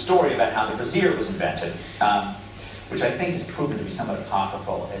used a story about how the brassiere was invented which I think is proven to be somewhat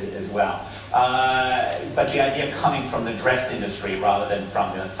apocryphal as well. But the idea of coming from the dress industry rather than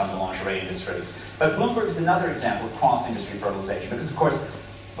from the lingerie industry. But Bloomberg is another example of cross-industry fertilization, because of course,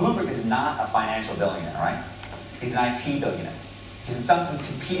 Bloomberg is not a financial billionaire, right? He's an IT billionaire. He's in some sense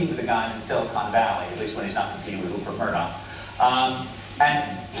competing with the guys in Silicon Valley, at least when he's not competing with Rupert Murdoch.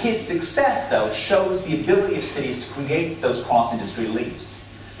 And his success, though, shows the ability of cities to create those cross-industry leaps.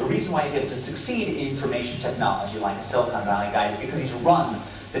 The reason why he's able to succeed in information technology, like a Silicon Valley guy, is because he's run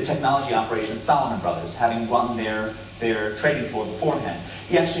the technology operation of Salomon Brothers, having run their trading floor beforehand.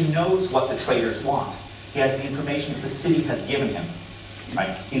 He actually knows what the traders want. He has the information that the city has given him,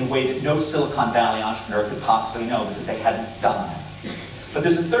 right, in a way that no Silicon Valley entrepreneur could possibly know, because they hadn't done that. But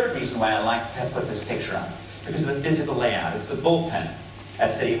there's a third reason why I like to put this picture on, because of the physical layout. It's the bullpen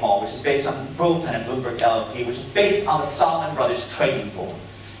at City Hall, which is based on the bullpen at Bloomberg LLP, which is based on the Salomon Brothers trading floor.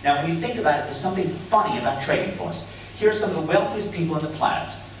 Now, when you think about it, there's something funny about trading floors. Here are some of the wealthiest people on the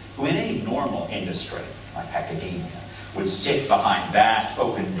planet, who in any normal industry, like academia, would sit behind vast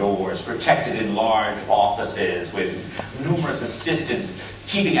open doors, protected in large offices with numerous assistants,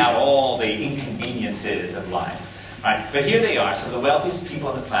 keeping out all the inconveniences of life. Right? But here they are, some of the wealthiest people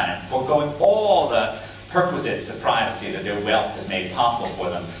on the planet, foregoing all the perquisites of privacy that their wealth has made possible for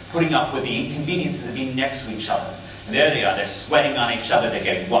them, putting up with the inconveniences of being next to each other. And there they are, they're sweating on each other, they're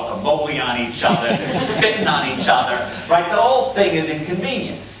getting guacamole on each other, they're spitting on each other, right? The whole thing is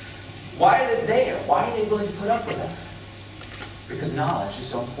inconvenient. Why are they there? Why are they willing to put up with that? Because knowledge is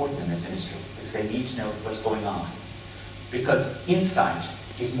so important in this industry, because they need to know what's going on. Because insight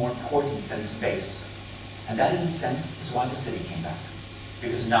is more important than space. And that, in a sense, is why the city came back.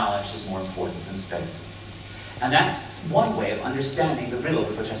 Because knowledge is more important than space. And that's one way of understanding the riddle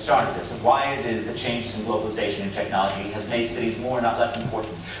with which I started this, of why it is that changes in globalization and technology has made cities more, not less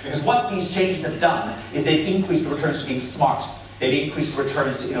important. Because what these changes have done is they've increased the returns to being smart. They've increased the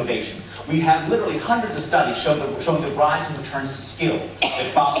returns to innovation. We have literally hundreds of studies showing the rise in returns to skill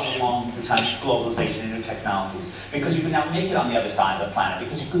that follow along the time of globalization and new technologies. Because you can now make it on the other side of the planet,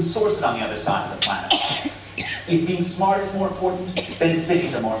 because you can source it on the other side of the planet. If being smart is more important, then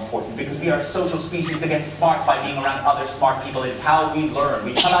cities are more important, because we are a social species that gets smart by being around other smart people. It is how we learn.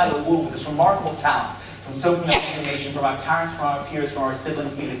 We come out of the womb with this remarkable talent, from soaking up information from our parents, from our peers, from our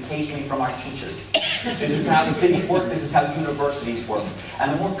siblings, even occasionally from our teachers. This is how cities work, this is how universities work.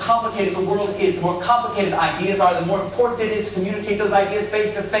 And the more complicated the world is, the more complicated ideas are, the more important it is to communicate those ideas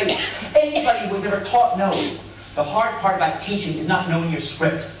face to face. Anybody who has ever taught knows the hard part about teaching is not knowing your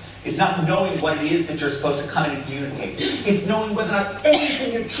script. It's not knowing what it is that you're supposed to come in and communicate. It's knowing whether or not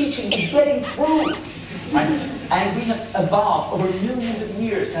anything you're teaching is getting through. Right? And we have evolved over millions of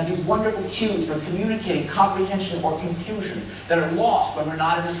years to have these wonderful cues for communicating comprehension or confusion that are lost when we're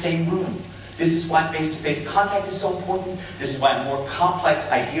not in the same room. This is why face-to-face contact is so important. This is why a more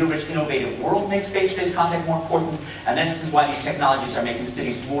complex, idea-rich, innovative world makes face-to-face contact more important. And this is why these technologies are making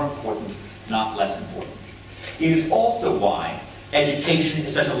cities more important, not less important. It is also why education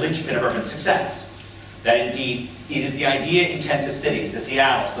is such a linchpin of urban success. That indeed, it is the idea-intensive cities, the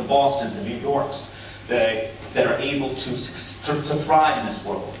Seattles, the Bostons, the New Yorks, that are able to thrive in this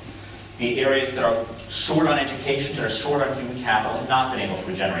world. The areas that are short on education, that are short on human capital, have not been able to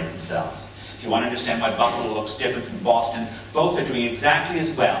regenerate themselves. If you want to understand why Buffalo looks different from Boston, both are doing exactly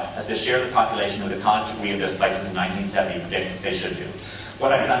as well as the share of the population with a college degree of those places in 1970 predicts that they should do.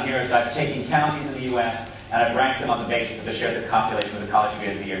 What I've done here is I've taken counties in the U.S. and I've ranked them on the basis of the share of the population with a college degree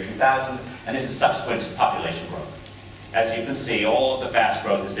as the year 2000, and this is subsequent to population growth. As you can see, all of the fast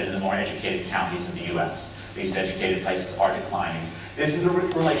growth has been in the more educated counties of the U.S. Least educated places are declining. This is the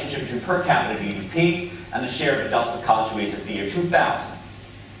relationship between per capita GDP and the share of adults with college degrees as the year 2000.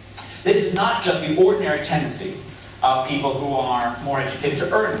 This is not just the ordinary tendency of people who are more educated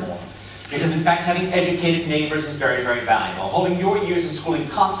to earn more. Because in fact, having educated neighbors is very, very valuable. Holding your years of schooling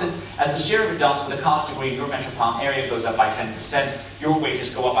constant, as the share of adults with a college degree in your metropolitan area goes up by 10%, your wages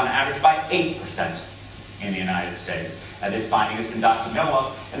go up on average by 8% in the United States. And this finding has been documented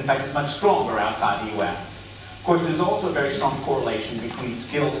and in fact is much stronger outside the US. Of course, there's also a very strong correlation between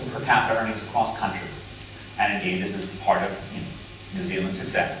skills and per capita earnings across countries. And indeed, this is part of New Zealand's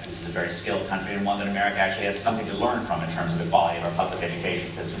success. This is a very skilled country and one that America actually has something to learn from in terms of the quality of our public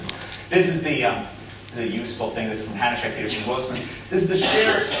education system. This is a useful thing. This is from Hanishek, Peterson, Woseman. This is the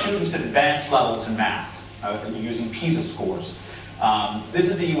share of students at advanced levels in math using PISA scores. This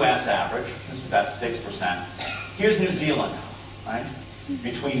is the US average. This is about 6%. Here's New Zealand, right?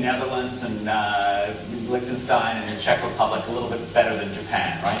 Between Netherlands and Liechtenstein and the Czech Republic, a little bit better than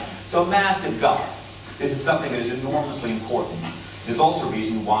Japan, right? So a massive gulf. This is something that is enormously important. There's also a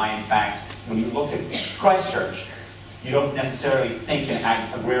reason why, in fact, when you look at Christchurch, you don't necessarily think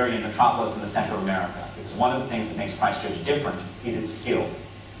an agrarian metropolis in the center of America. Because one of the things that makes Christchurch different is its skills.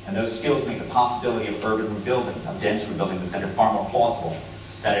 And those skills make the possibility of urban rebuilding, of dense rebuilding the center, far more plausible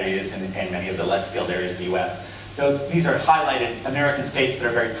than it is in many of the less skilled areas of the US. These are highlighted American states that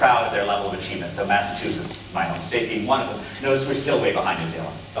are very proud of their level of achievement. So Massachusetts, my home state, being one of them. Notice we're still way behind New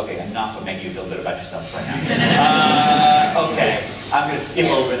Zealand. Okay, enough of making you feel good about yourself right now. Okay, I'm going to skip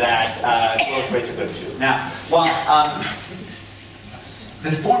over that. Growth rates are good too. Now, while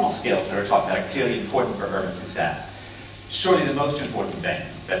the formal skills that we're talking about are clearly important for urban success, surely the most important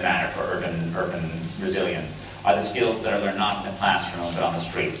things that matter for urban resilience are the skills that are learned not in the classroom, but on the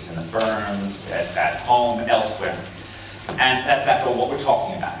streets, in the firms, at home, elsewhere. And that's, after all, what we're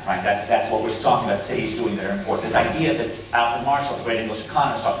talking about, right? That's what we're talking about cities doing that are important. This idea that Alfred Marshall, the great English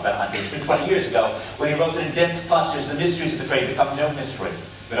economist, talked about 120 years ago, when he wrote that in dense clusters, the mysteries of the trade become no mystery,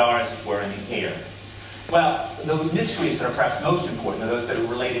 but are, as it were, in the air. Well, those mysteries that are perhaps most important are those that are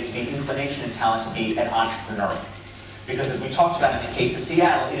related to the inclination and talent to be an entrepreneur. Because as we talked about in the case of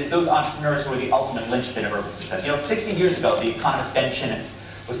Seattle, it is those entrepreneurs who are the ultimate linchpin of urban success. You know, 60 years ago, the economist Ben Chinitz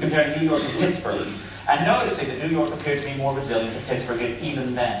was comparing New York and Pittsburgh, and noticing that New York appeared to be more resilient than Pittsburgh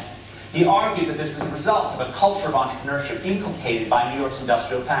even then. He argued that this was a result of a culture of entrepreneurship inculcated by New York's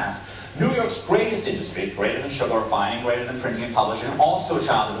industrial past. New York's greatest industry, greater than sugar refining, greater than printing and publishing, also a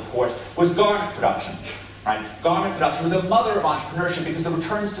child of the port, was garment production. Right? Garment production was a mother of entrepreneurship because the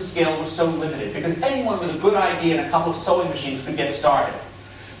returns to scale were so limited, because anyone with a good idea and a couple of sewing machines could get started.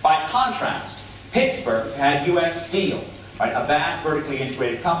 By contrast, Pittsburgh had US Steel, right? A vast vertically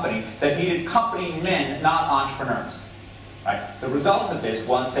integrated company that needed company men, not entrepreneurs. Right? The result of this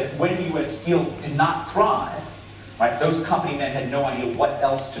was that when US Steel did not thrive, right, those company men had no idea what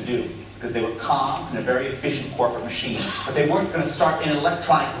else to do, because they were cogs in a very efficient corporate machine, but they weren't going to start an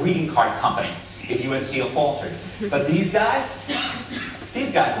electronic greeting card company if US Steel faltered. But these guys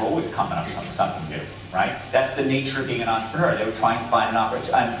were always coming up with something new, right? That's the nature of being an entrepreneur. They were trying to find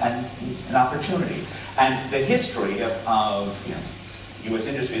an opportunity. And the history of US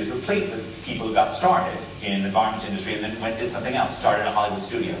industry is replete with people who got started in the garment industry and then went and did something else, started a Hollywood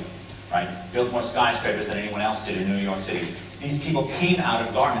studio, right? Built more skyscrapers than anyone else did in New York City. These people came out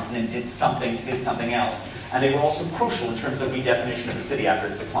of garments and then did something else. And they were also crucial in terms of the redefinition of the city after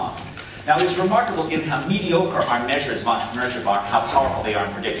its decline. Now, it's remarkable, given how mediocre our measures of entrepreneurship are, how powerful they are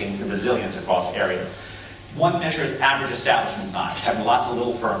in predicting the resilience across areas. One measure is average establishment size. Having lots of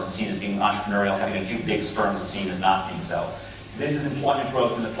little firms is seen as being entrepreneurial. Having a few big firms is seen as not being so. This is employment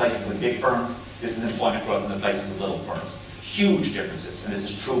growth in the places with big firms. This is employment growth in the places with little firms. Huge differences. And this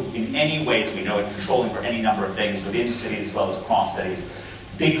is true in any way that we know it, controlling for any number of things within cities as well as across cities.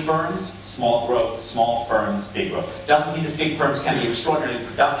 Big firms, small growth, small firms, big growth. Doesn't mean that big firms can be extraordinarily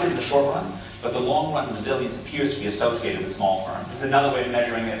productive in the short run, but the long run resilience appears to be associated with small firms. This is another way of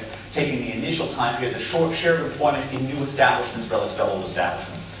measuring it, taking the initial time period, the short share of employment in new establishments relative to old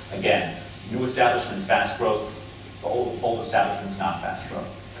establishments. Again, new establishments, fast growth, old establishments, not fast growth.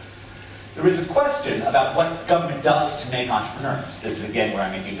 There is a question about what government does to make entrepreneurs. This is again where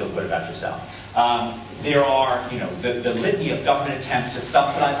I make you feel good about yourself. There are, the litany of government attempts to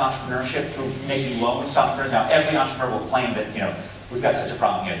subsidize entrepreneurship through making loans to entrepreneurs. Now, every entrepreneur will claim that, we've got such a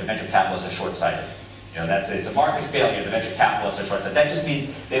problem here. The venture capitalists are short-sighted. It's a market failure. The venture capitalists are short-sighted. That just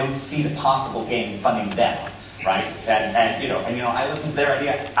means they don't see the possible gain in funding them, right? I listen to their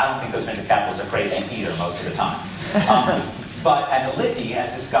idea. I don't think those venture capitalists are crazy either most of the time. And the litany,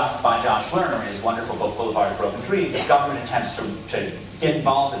 as discussed by Josh Lerner in his wonderful book, Boulevard of Broken Dreams, if government attempts to get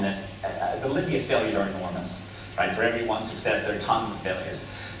involved in this, the litany of failures are enormous. Right? For every one success, there are tons of failures.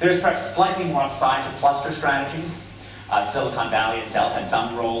 There's perhaps slightly more upside to cluster strategies. Silicon Valley itself had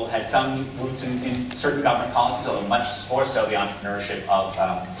some roots in certain government policies, although much more so the entrepreneurship of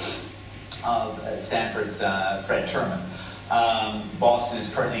Stanford's Fred Terman. Boston is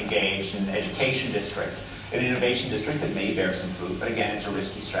currently engaged in an education district, an innovation district that may bear some fruit, but again, it's a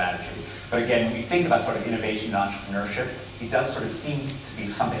risky strategy. But again, when you think about sort of innovation and entrepreneurship, it does sort of seem to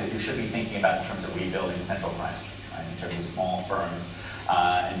be something that you should be thinking about in terms of rebuilding central Christchurch, right? In terms of small firms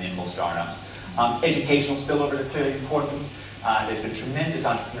and nimble startups. Educational spillover is clearly important. There's been tremendous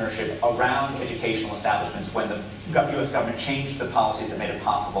entrepreneurship around educational establishments when the US government changed the policies that made it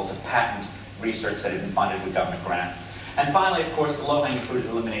possible to patent research that had been funded with government grants. And finally, of course, the low-hanging fruit is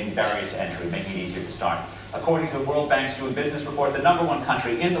eliminating barriers to entry, making it easier to start. According to the World Bank's Doing Business report, the #1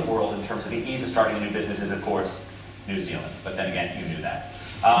 country in the world in terms of the ease of starting a new business is, of course, New Zealand. But then again, you knew that.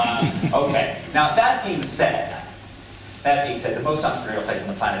 Okay. Now, that being said, the most entrepreneurial place on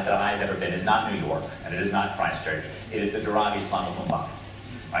the planet that I've ever been is not New York, and it is not Christchurch. It is the Dharavi slum of Mumbai.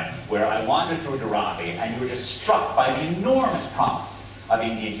 right? Where I wandered through Dharavi, and you were just struck by the enormous promise of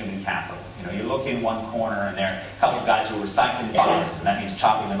Indian human capital. You know, you look in one corner, and there are a couple of guys who are recycling boxes, and that means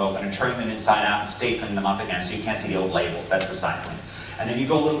chopping them open and turning them inside out and stapling them up again so you can't see the old labels. That's recycling. And then you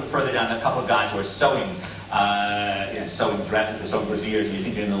go a little bit further down, a couple of guys who are sewing, sewing dresses, they're sewing brassieres, and you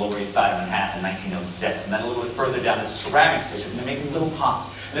think you're in the Lower East Side of Manhattan in 1906. And then a little bit further down, there's a ceramics district, and they're making little pots.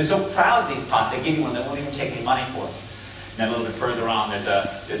 And they're so proud of these pots, they give you one, they won't even take any money for it. And then a little bit further on, there's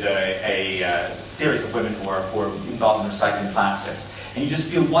a series of women who are involved in recycling plastics. And you just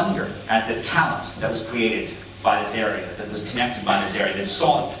feel wonder at the talent that was created by this area, that was connected by this area, that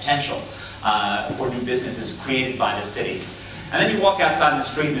saw the potential for new businesses created by the city. And then you walk outside in the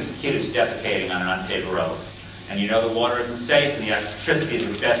street, and there's a kid who's defecating on an unpaved road. And you know the water isn't safe, and the electricity is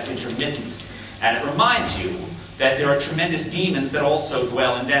at best intermittent. And it reminds you that there are tremendous demons that also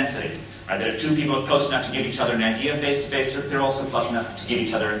dwell in density. Right? That if two people are close enough to give each other an idea face to face, they're also close enough to give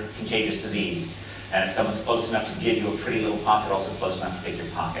each other contagious disease. And if someone's close enough to give you a pretty little pocket, they're also close enough to pick your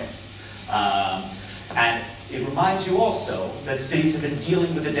pocket. And it reminds you also that cities have been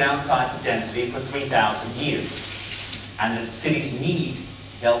dealing with the downsides of density for 3,000 years. And that cities need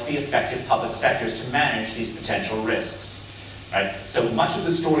healthy, effective public sectors to manage these potential risks. Right? So much of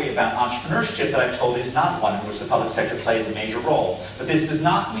the story about entrepreneurship that I've told is not one in which the public sector plays a major role. But this does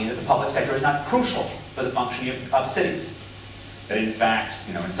not mean that the public sector is not crucial for the functioning of cities. That in fact,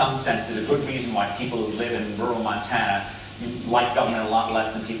 you know, in some sense, there's a good reason why people who live in rural Montana like government a lot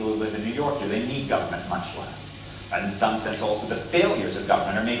less than people who live in New York do. They need government much less. And in some sense also the failures of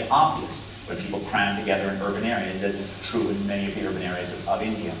government are made obvious when people cram together in urban areas, as is true in many of the urban areas of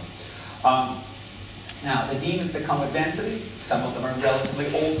India. Now, the demons that come with density, some of them are relatively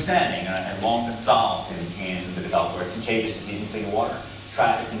old-standing and long been solved in the developed world. Contagious disease and clean water,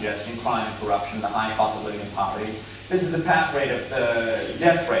 traffic congestion, crime and corruption, the high cost of living and poverty. This is the path rate of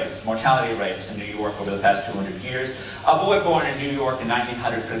death rates, mortality rates in New York over the past 200 years. A boy born in New York in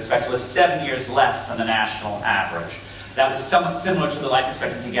 1900 could expect to live 7 years less than the national average. That was somewhat similar to the life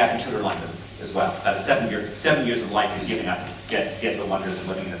expectancy gap in Tudor London as well. That's 7 years of life you're giving up to get the wonders of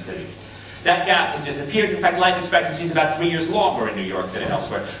living in a city. That gap has disappeared. In fact, life expectancy is about 3 years longer in New York than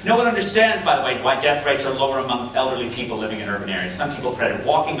elsewhere. No one understands, by the way, why death rates are lower among elderly people living in urban areas. Some people credit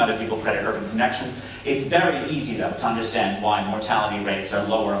walking, other people credit urban connection. It's very easy, though, to understand why mortality rates are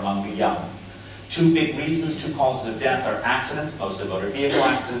lower among the young. Two big reasons, two causes of death are accidents, mostly motor vehicle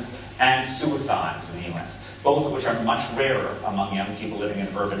accidents, and suicides in the US, both of which are much rarer among young people living in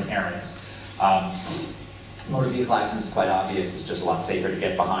urban areas. Motor vehicle accidents is quite obvious. It's just a lot safer to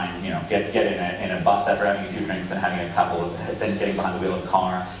get behind, you know, get in a bus after having a few drinks than having a couple, than getting behind the wheel of a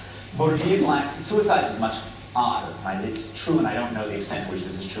car. Motor vehicle accidents, suicides is much odder, right? It's true, and I don't know the extent to which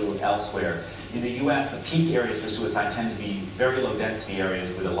this is true elsewhere. In the US, the peak areas for suicide tend to be very low density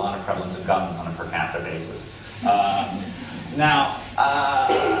areas with a lot of prevalence of guns on a per capita basis. Now,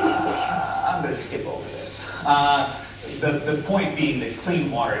 I'm going to skip over this. The point being that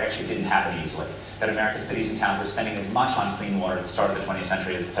clean water actually didn't happen easily. That America's cities and towns were spending as much on clean water at the start of the 20th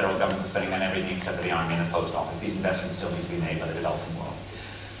century as the federal government was spending on everything except for the army and the post office. These investments still need to be made by the developing world.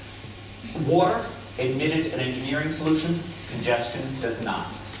 Water admitted an engineering solution. Congestion does not.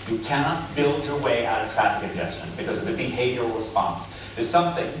 You cannot build your way out of traffic congestion because of the behavioral response. There's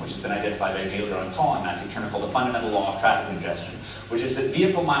something which has been identified by Gilles Duranton and Matthew Turner called the fundamental law of traffic congestion, which is that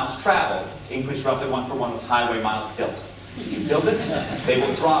vehicle miles traveled increase roughly 1 for 1 with highway miles built. If you build it, they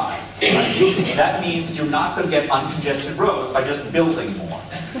will drive. Right? That means that you're not going to get uncongested roads by just building more.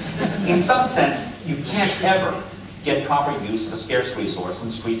 In some sense, you can't ever get proper use of a scarce resource, and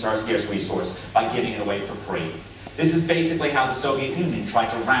streets are a scarce resource, by giving it away for free. This is basically how the Soviet Union tried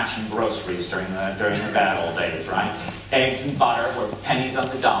to ration groceries during the bad old days, right? Eggs and butter were pennies on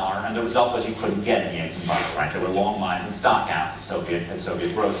the dollar, and the result was you couldn't get any eggs and butter, right? There were long lines and stockouts at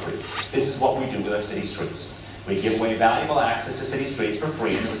Soviet groceries. This is what we do with our city streets. We give away valuable access to city streets for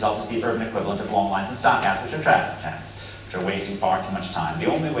free, and the result is the urban equivalent of long lines and stockouts, which are traffic jams, which are wasting far too much time. The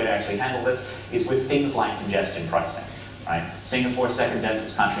only way to actually handle this is with things like congestion pricing. Right? Singapore's second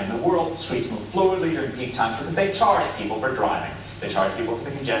densest country in the world, streets move fluidly during peak times because they charge people for driving. They charge people for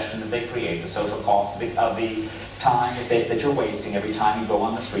the congestion that they create, the social costs of the time that you're wasting every time you go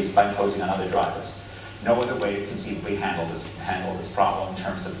on the streets by imposing on other drivers. No other way to conceivably handle this problem in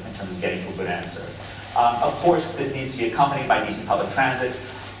terms of getting to a good answer. Of course, this needs to be accompanied by decent public transit.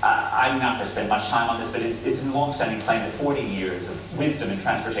 I'm not going to spend much time on this, but it's a long-standing claim that 40 years of wisdom in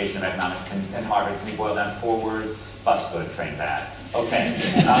transportation and economics and Harvard can be boiled down to 4 words: bus good, train bad. Okay,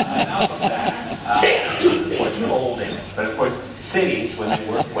 enough of that. This is, of course, an old image. But, of course, cities, when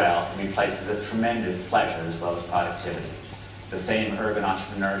they work well, can be places of tremendous pleasure as well as productivity. The same urban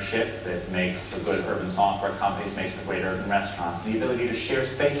entrepreneurship that makes for good urban software companies makes for great urban restaurants. The ability to share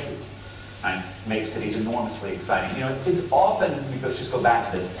spaces, right, makes cities enormously exciting. You know, it's often, we just go back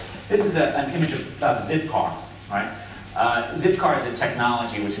to this. This is an image of Zipcar, right? Zipcar is a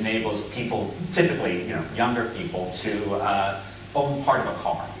technology which enables people, typically, you know, younger people, to own part of a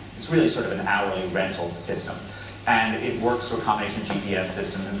car. It's really sort of an hourly rental system. And it works through a combination of GPS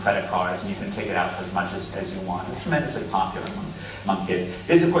systems and credit cards, and you can take it out for as much as you want. It's tremendously popular among kids.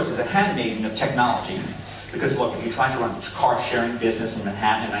 This, of course, is a handmaiden of technology. Because look, if you tried to run a car-sharing business in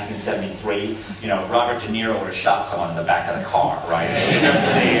Manhattan in 1973, you know, Robert De Niro would have shot someone in the back of the car, right?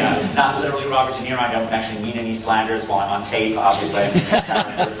 Not literally Robert De Niro. I don't actually mean any slanders while I'm on tape, obviously.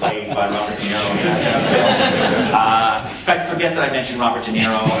 I'm played by Robert De Niro. In fact, forget that I mentioned Robert De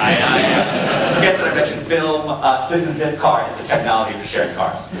Niro. Forget that I mentioned film. This is Zipcar. It's a technology for sharing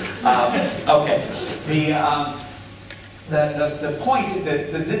cars. Okay. The point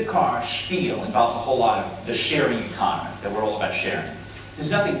that the Zipcar spiel involves a whole lot of the sharing economy, that we're all about sharing.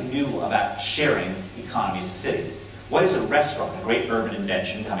 There's nothing new about sharing economies to cities. What is a restaurant, a great urban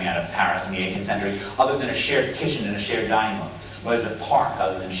invention coming out of Paris in the 18th century, other than a shared kitchen and a shared dining room? What is a park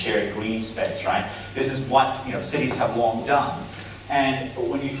other than shared green space, right? This is what, you know, cities have long done. And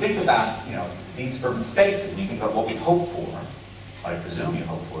when you think about, you know, these urban spaces, and you think about what we hope for, what I presume you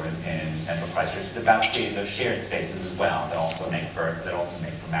hope for in central Christchurch, it's about creating those shared spaces as well that also make for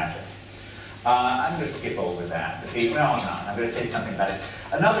magic. I'm going to skip over that. No, I'm not. I'm going to say something about it.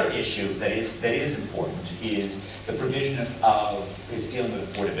 Another issue that is important is the provision is dealing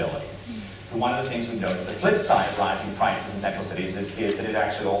with affordability. And one of the things we notice, the flip side of rising prices in central cities is that it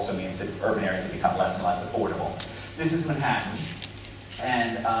actually also means that urban areas have become less and less affordable. This is Manhattan,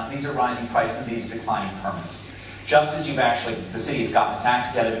 and these are rising prices and these are declining permits. Just as the city has gotten its act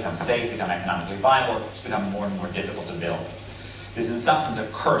together, become safe, become economically viable, it's become more and more difficult to build. This is in some sense a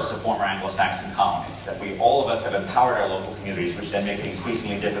curse of former Anglo-Saxon colonies, that all of us have empowered our local communities, which then make it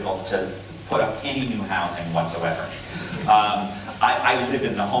increasingly difficult to put up any new housing whatsoever. I live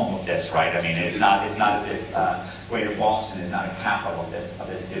in the home of this, right? I mean, it's not as if Greater Boston is not a capital of this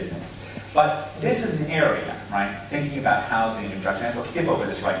business. But this is an area, right, thinking about housing and construction. I'm going to skip over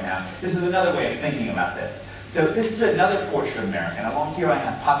this right now. This is another way of thinking about this. So this is another portion of America, and along here I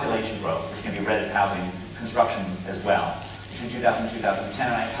have population growth, which can be read as housing construction as well, between 2000 and 2010,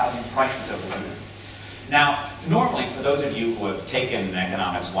 and I have housing prices over here. Now, normally, for those of you who have taken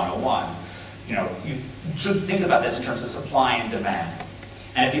Economics 101, you know, you should think about this in terms of supply and demand.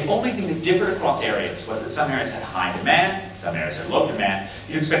 And if the only thing that differed across areas was that some areas had high demand, some areas had low demand,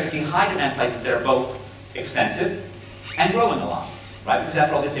 you'd expect to see high demand places that are both expensive and growing a lot, right? Because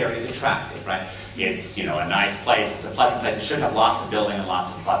after all, this area is attractive, right? It's, you know, a nice place, it's a pleasant place, it should have lots of building and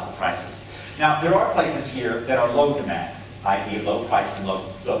lots of prices. Now, there are places here that are low demand, i.e. low price and low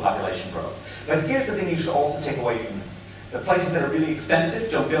population growth. But here's the thing you should also take away from this. The places that are really expensive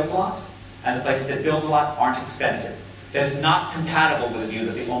don't build a lot, and the places that build a lot aren't expensive. That is not compatible with the view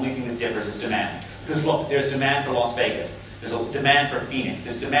that the only thing that differs is demand. Because look, there's demand for Las Vegas, there's a demand for Phoenix,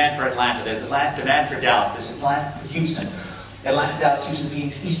 there's demand for Atlanta, there's demand for Dallas, there's demand for Houston. Atlanta, Dallas, Houston,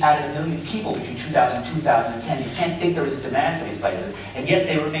 Phoenix each added 1 million people between 2000 and 2010. You can't think there is a demand for these places, and yet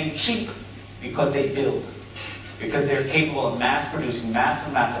they remain cheap because they build. Because they're capable of mass-producing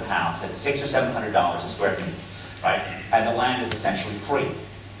massive amounts of house at $600 or $700 a square feet, right? And the land is essentially free,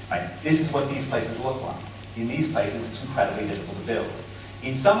 right? This is what these places look like. In these places, it's incredibly difficult to build.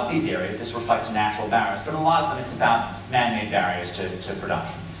 In some of these areas, this reflects natural barriers, but in a lot of them, it's about man-made barriers to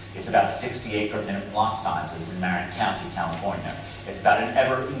production. It's about 60-acre minimum lot sizes in Marin County, California. It's about an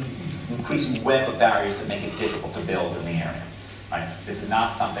ever-increasing web of barriers that make it difficult to build in the area. Right? This is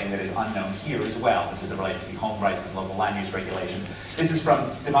not something that is unknown here as well. This is the relation between home rights and local land use regulation. This is from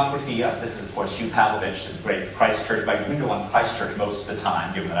Demographia. This is, of course, Hugh Pavlovich, the great Christchurch. But you know I'm Christchurch most of the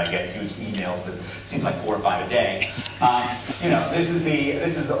time, given that I get huge emails, but it seems like 4 or 5 a day. You know, this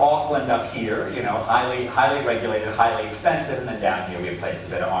is Auckland up here. You know, highly regulated, highly expensive, and then down here we have places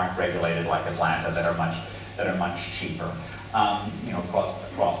that aren't regulated, like Atlanta, that are much cheaper. You know,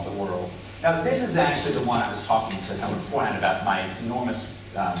 across the world. Now, this is actually the one I was talking to someone beforehand about my enormous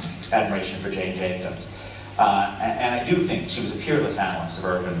admiration for Jane Jacobs. And I do think she was a peerless analyst of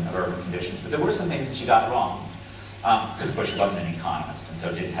urban conditions, but there were some things that she got wrong. Because, of course, she wasn't an economist, and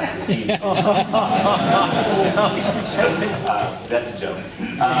so didn't have the seed. That's a joke.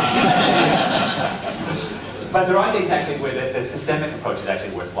 But there are things actually where the systemic approach is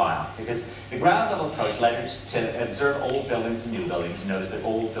actually worthwhile, because the ground level approach led her to observe old buildings and new buildings and notice that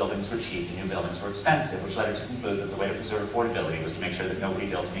old buildings were cheap and new buildings were expensive, which led her to conclude that the way to preserve affordability was to make sure that nobody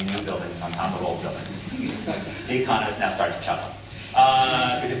built any new buildings on top of old buildings. The economists now start to chuckle.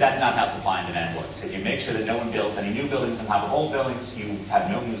 Because that's not how supply and demand works. If you make sure that no one builds any new buildings on top of old buildings, you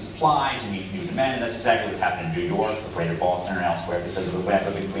have no new supply to meet new demand, and that's exactly what's happening in New York, or Greater Boston, or elsewhere because of the web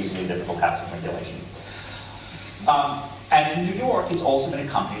of increasingly difficult housing regulations. And in New York, it's also been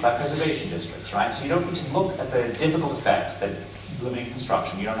accompanied by preservation districts, right? So you don't need to look at the difficult effects that limiting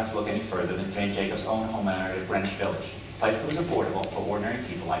construction. You don't have to look any further than Jane Jacobs' own home area at Greenwich Village, a place that was affordable for ordinary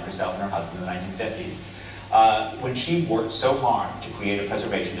people like herself and her husband in the 1950s. When she worked so hard to create a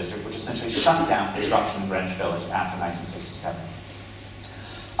preservation district, which essentially shut down construction in Greenwich Village after 1967.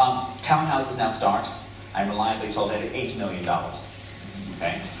 Townhouses now start, I'm reliably told, at $8 million.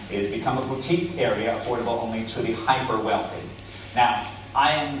 Okay? It has become a boutique area affordable only to the hyper-wealthy. Now,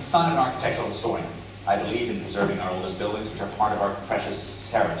 I am the son of an architectural historian. I believe in preserving our oldest buildings, which are part of our precious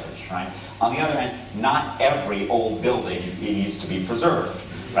heritage, right? On the other hand, not every old building needs to be preserved.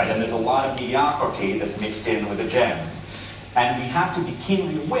 Right? And there's a lot of mediocrity that's mixed in with the gems. And we have to be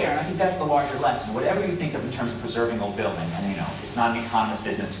keenly aware, and I think that's the larger lesson. Whatever you think of in terms of preserving old buildings, and it's not an economist's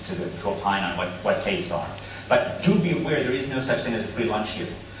business to opine on what tastes are. But do be aware there is no such thing as a free lunch here.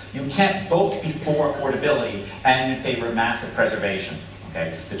 You can't both be for affordability and in favor of massive preservation.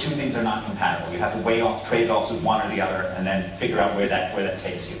 Okay? The two things are not compatible. You have to weigh off trade-offs with one or the other and then figure out where that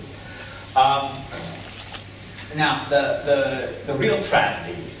takes you. Now, the real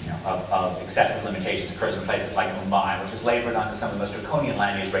tragedy of excessive limitations occurs in places like Mumbai, which has labored under some of the most draconian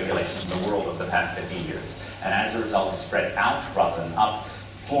land use regulations in the world over the past 50 years. And as a result, has spread out rather than up.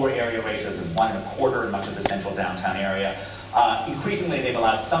 Floor area ratios of 1 1/4 in much of the central downtown area. Increasingly, they've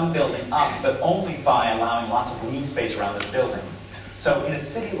allowed some building up, but only by allowing lots of green space around those buildings. So in a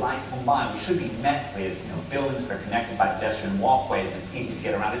city like Mumbai, we should be met with buildings that are connected by pedestrian walkways and it's easy to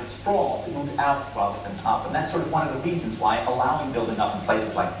get around. It sprawls, it moves out rather than up. And that's sort of one of the reasons why allowing building up in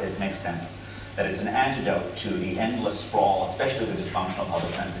places like this makes sense. That it's an antidote to the endless sprawl, especially the dysfunctional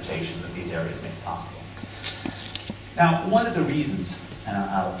public transportation that these areas make possible. Now, one of the reasons, and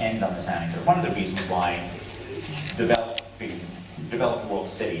I'll end on this anecdote, one of the reasons why developed world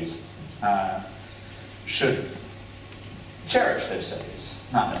cities should cherish their cities,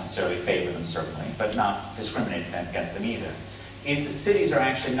 not necessarily favor them certainly, but not discriminate against them either, is that cities are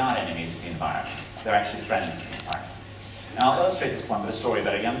actually not enemies of the environment. They're actually friends of the environment. And I'll illustrate this point with a story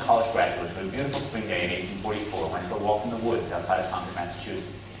about a young college graduate who, on a beautiful spring day in 1844, went for a walk in the woods outside of Concord,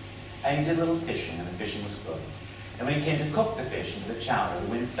 Massachusetts. And he did a little fishing, and the fishing was good. And when he came to cook the fish into the chowder, the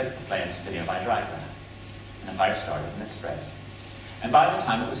wind flicked the flames to the nearby dry grass. And the fire started, and it spread. And by the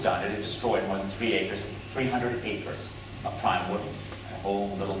time it was done, it had destroyed more than 300 acres of prime woodland, a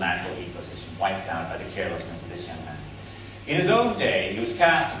whole little natural ecosystem wiped out by the carelessness of this young man. In his own day, he was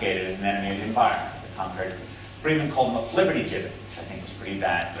castigated as an enemy of the environment. The Concord Freeman called him a flibberty gibbet, which I think was pretty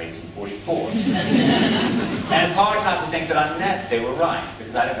bad for 1844. And it's hard not to think that on net they were right,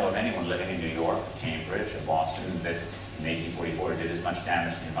 because I don't know of anyone living in New York, or Cambridge, or Boston, this in 1844 did as much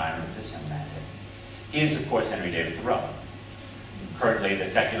damage to the environment as this young man did. He is, of course, Henry David Thoreau, currently the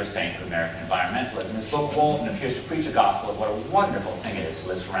secular saint of American environmentalism. His book, Walden, appears to preach a gospel of what a wonderful thing it is to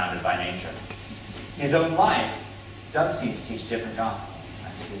live surrounded by nature. His own life does seem to teach a different gospel. I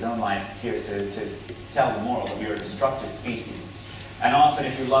think his own life appears to tell the moral that we are a destructive species. And often,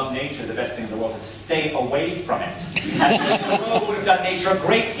 if you love nature, the best thing in the world is to stay away from it. And Thoreau would have done nature a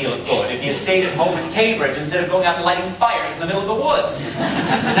great deal of good if he had stayed at home in Cambridge instead of going out and lighting fires in the middle of the woods.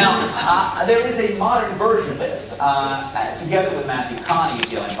 Now, there is a modern version of this. Together with Matthew Kahn,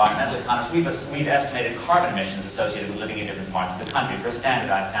 UCLA environmental economist, we've estimated carbon emissions associated with living in different parts of the country for a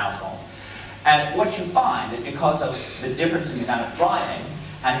standardized household. And what you find is because of the difference in the amount of driving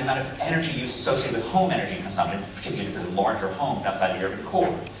and the amount of energy use associated with home energy consumption, particularly because of larger homes outside the urban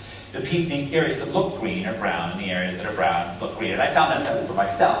core, the areas that look green are brown, and the areas that are brown look green. And I found that out for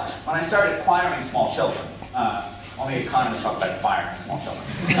myself. When I started acquiring small children, only economists talk about acquiring small children.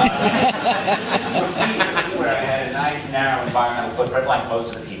 Where I had a nice, narrow environmental footprint, like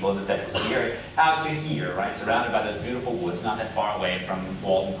most of the people in the Central City area, out to here, right, surrounded by those beautiful woods, not that far away from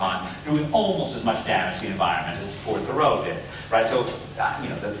Walden Pond, doing almost as much damage to the environment as poor Thoreau did, right? So,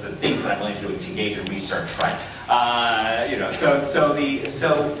 the things that I'm willing to do is engage in research, right? And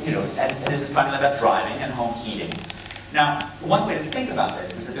this is primarily about driving and home heating. Now, one way to think about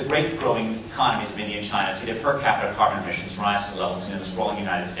this is that the great growing economies of India and China see their per capita carbon emissions rise to the levels seen in the sprawling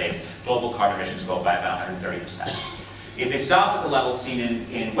United States. Global carbon emissions go up by about 130%. If they stop at the level seen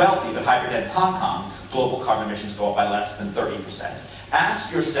in wealthy but hyperdense Hong Kong, global carbon emissions go up by less than 30%.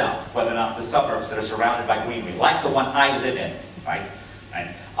 Ask yourself whether or not the suburbs that are surrounded by greenery, like the one I live in, right,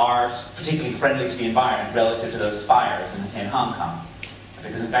 are particularly friendly to the environment relative to those spires in Hong Kong.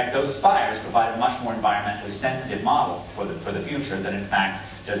 Because in fact, those spires provide a much more environmentally sensitive model for the future than in fact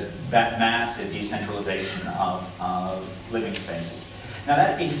does that massive decentralization of living spaces. Now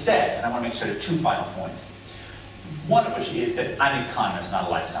that being said, and I want to make sure there are two final points. One of which is that I'm an economist, not a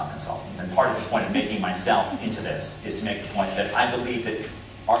lifestyle consultant. And part of the point of making myself into this is to make the point that I believe that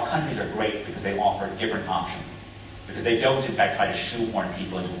our countries are great because they offer different options. Because they don't, in fact, try to shoehorn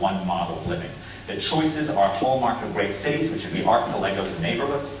people into one model of living. The choices are a hallmark of great cities, which should be archipelagos and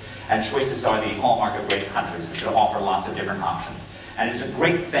neighborhoods, and choices are the hallmark of great countries, which should offer lots of different options. And it's a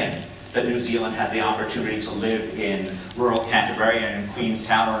great thing that New Zealand has the opportunity to live in rural Canterbury and in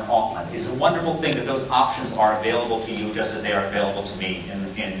Queenstown or in Auckland. It's a wonderful thing that those options are available to you just as they are available to me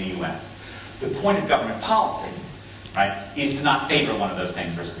in the US. The point of government policy, right, is to not favor one of those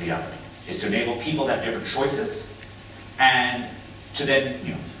things versus the other. Is to enable people to have different choices and to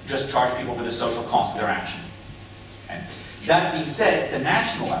then, just charge people for the social cost of their action. Okay? That being said, at the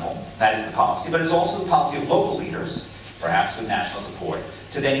national level, that is the policy, but it's also the policy of local leaders, perhaps with national support,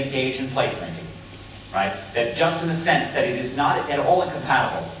 to then engage in placemaking, right? That just in the sense that it is not at all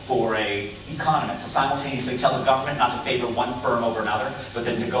incompatible for an economist to simultaneously tell the government not to favor one firm over another, but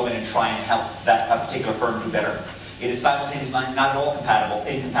then to go in and try and help that particular firm do better. It is simultaneously not at all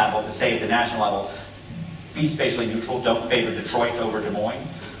incompatible to say at the national level, be spatially neutral, don't favor Detroit over Des Moines,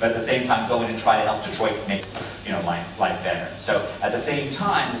 but at the same time go in and try to help Detroit make life better. So at the same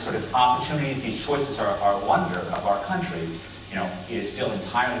time, the sort of opportunities, these choices are a wonder of our countries. It is still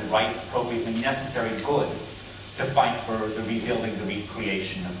entirely right, appropriate, and necessary good to fight for the rebuilding, the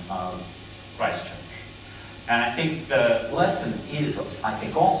recreation of Christchurch. And I think the lesson is, I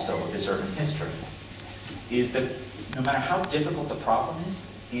think also of this urban history, is that no matter how difficult the problem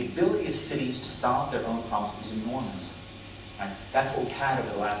is, the ability of cities to solve their own problems is enormous. Right? That's what we've had over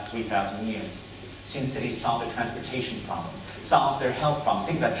the last 3,000 years. We've seen cities solve their transportation problems, solve their health problems.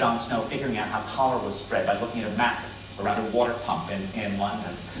 Think about John Snow figuring out how cholera was spread by looking at a map around a water pump in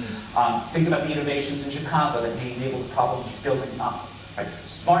London. Think about the innovations in Chicago that enabled the problem of building up. Right?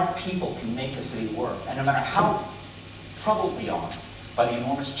 Smart people can make the city work. And no matter how troubled we are by the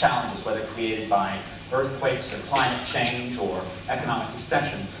enormous challenges, whether created by earthquakes or climate change or economic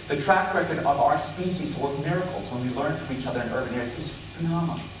recession, the track record of our species to work miracles when we learn from each other in urban areas is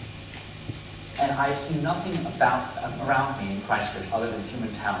phenomenal. And I have seen nothing around me in Christchurch other than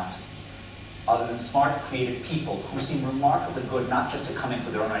human talent, other than smart, creative people who seem remarkably good not just to come in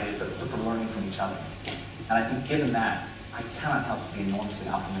with their own ideas, but for learning from each other. And I think given that, I cannot help but be enormously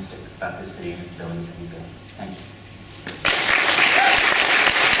optimistic about this city and its ability to rebuild. Thank you.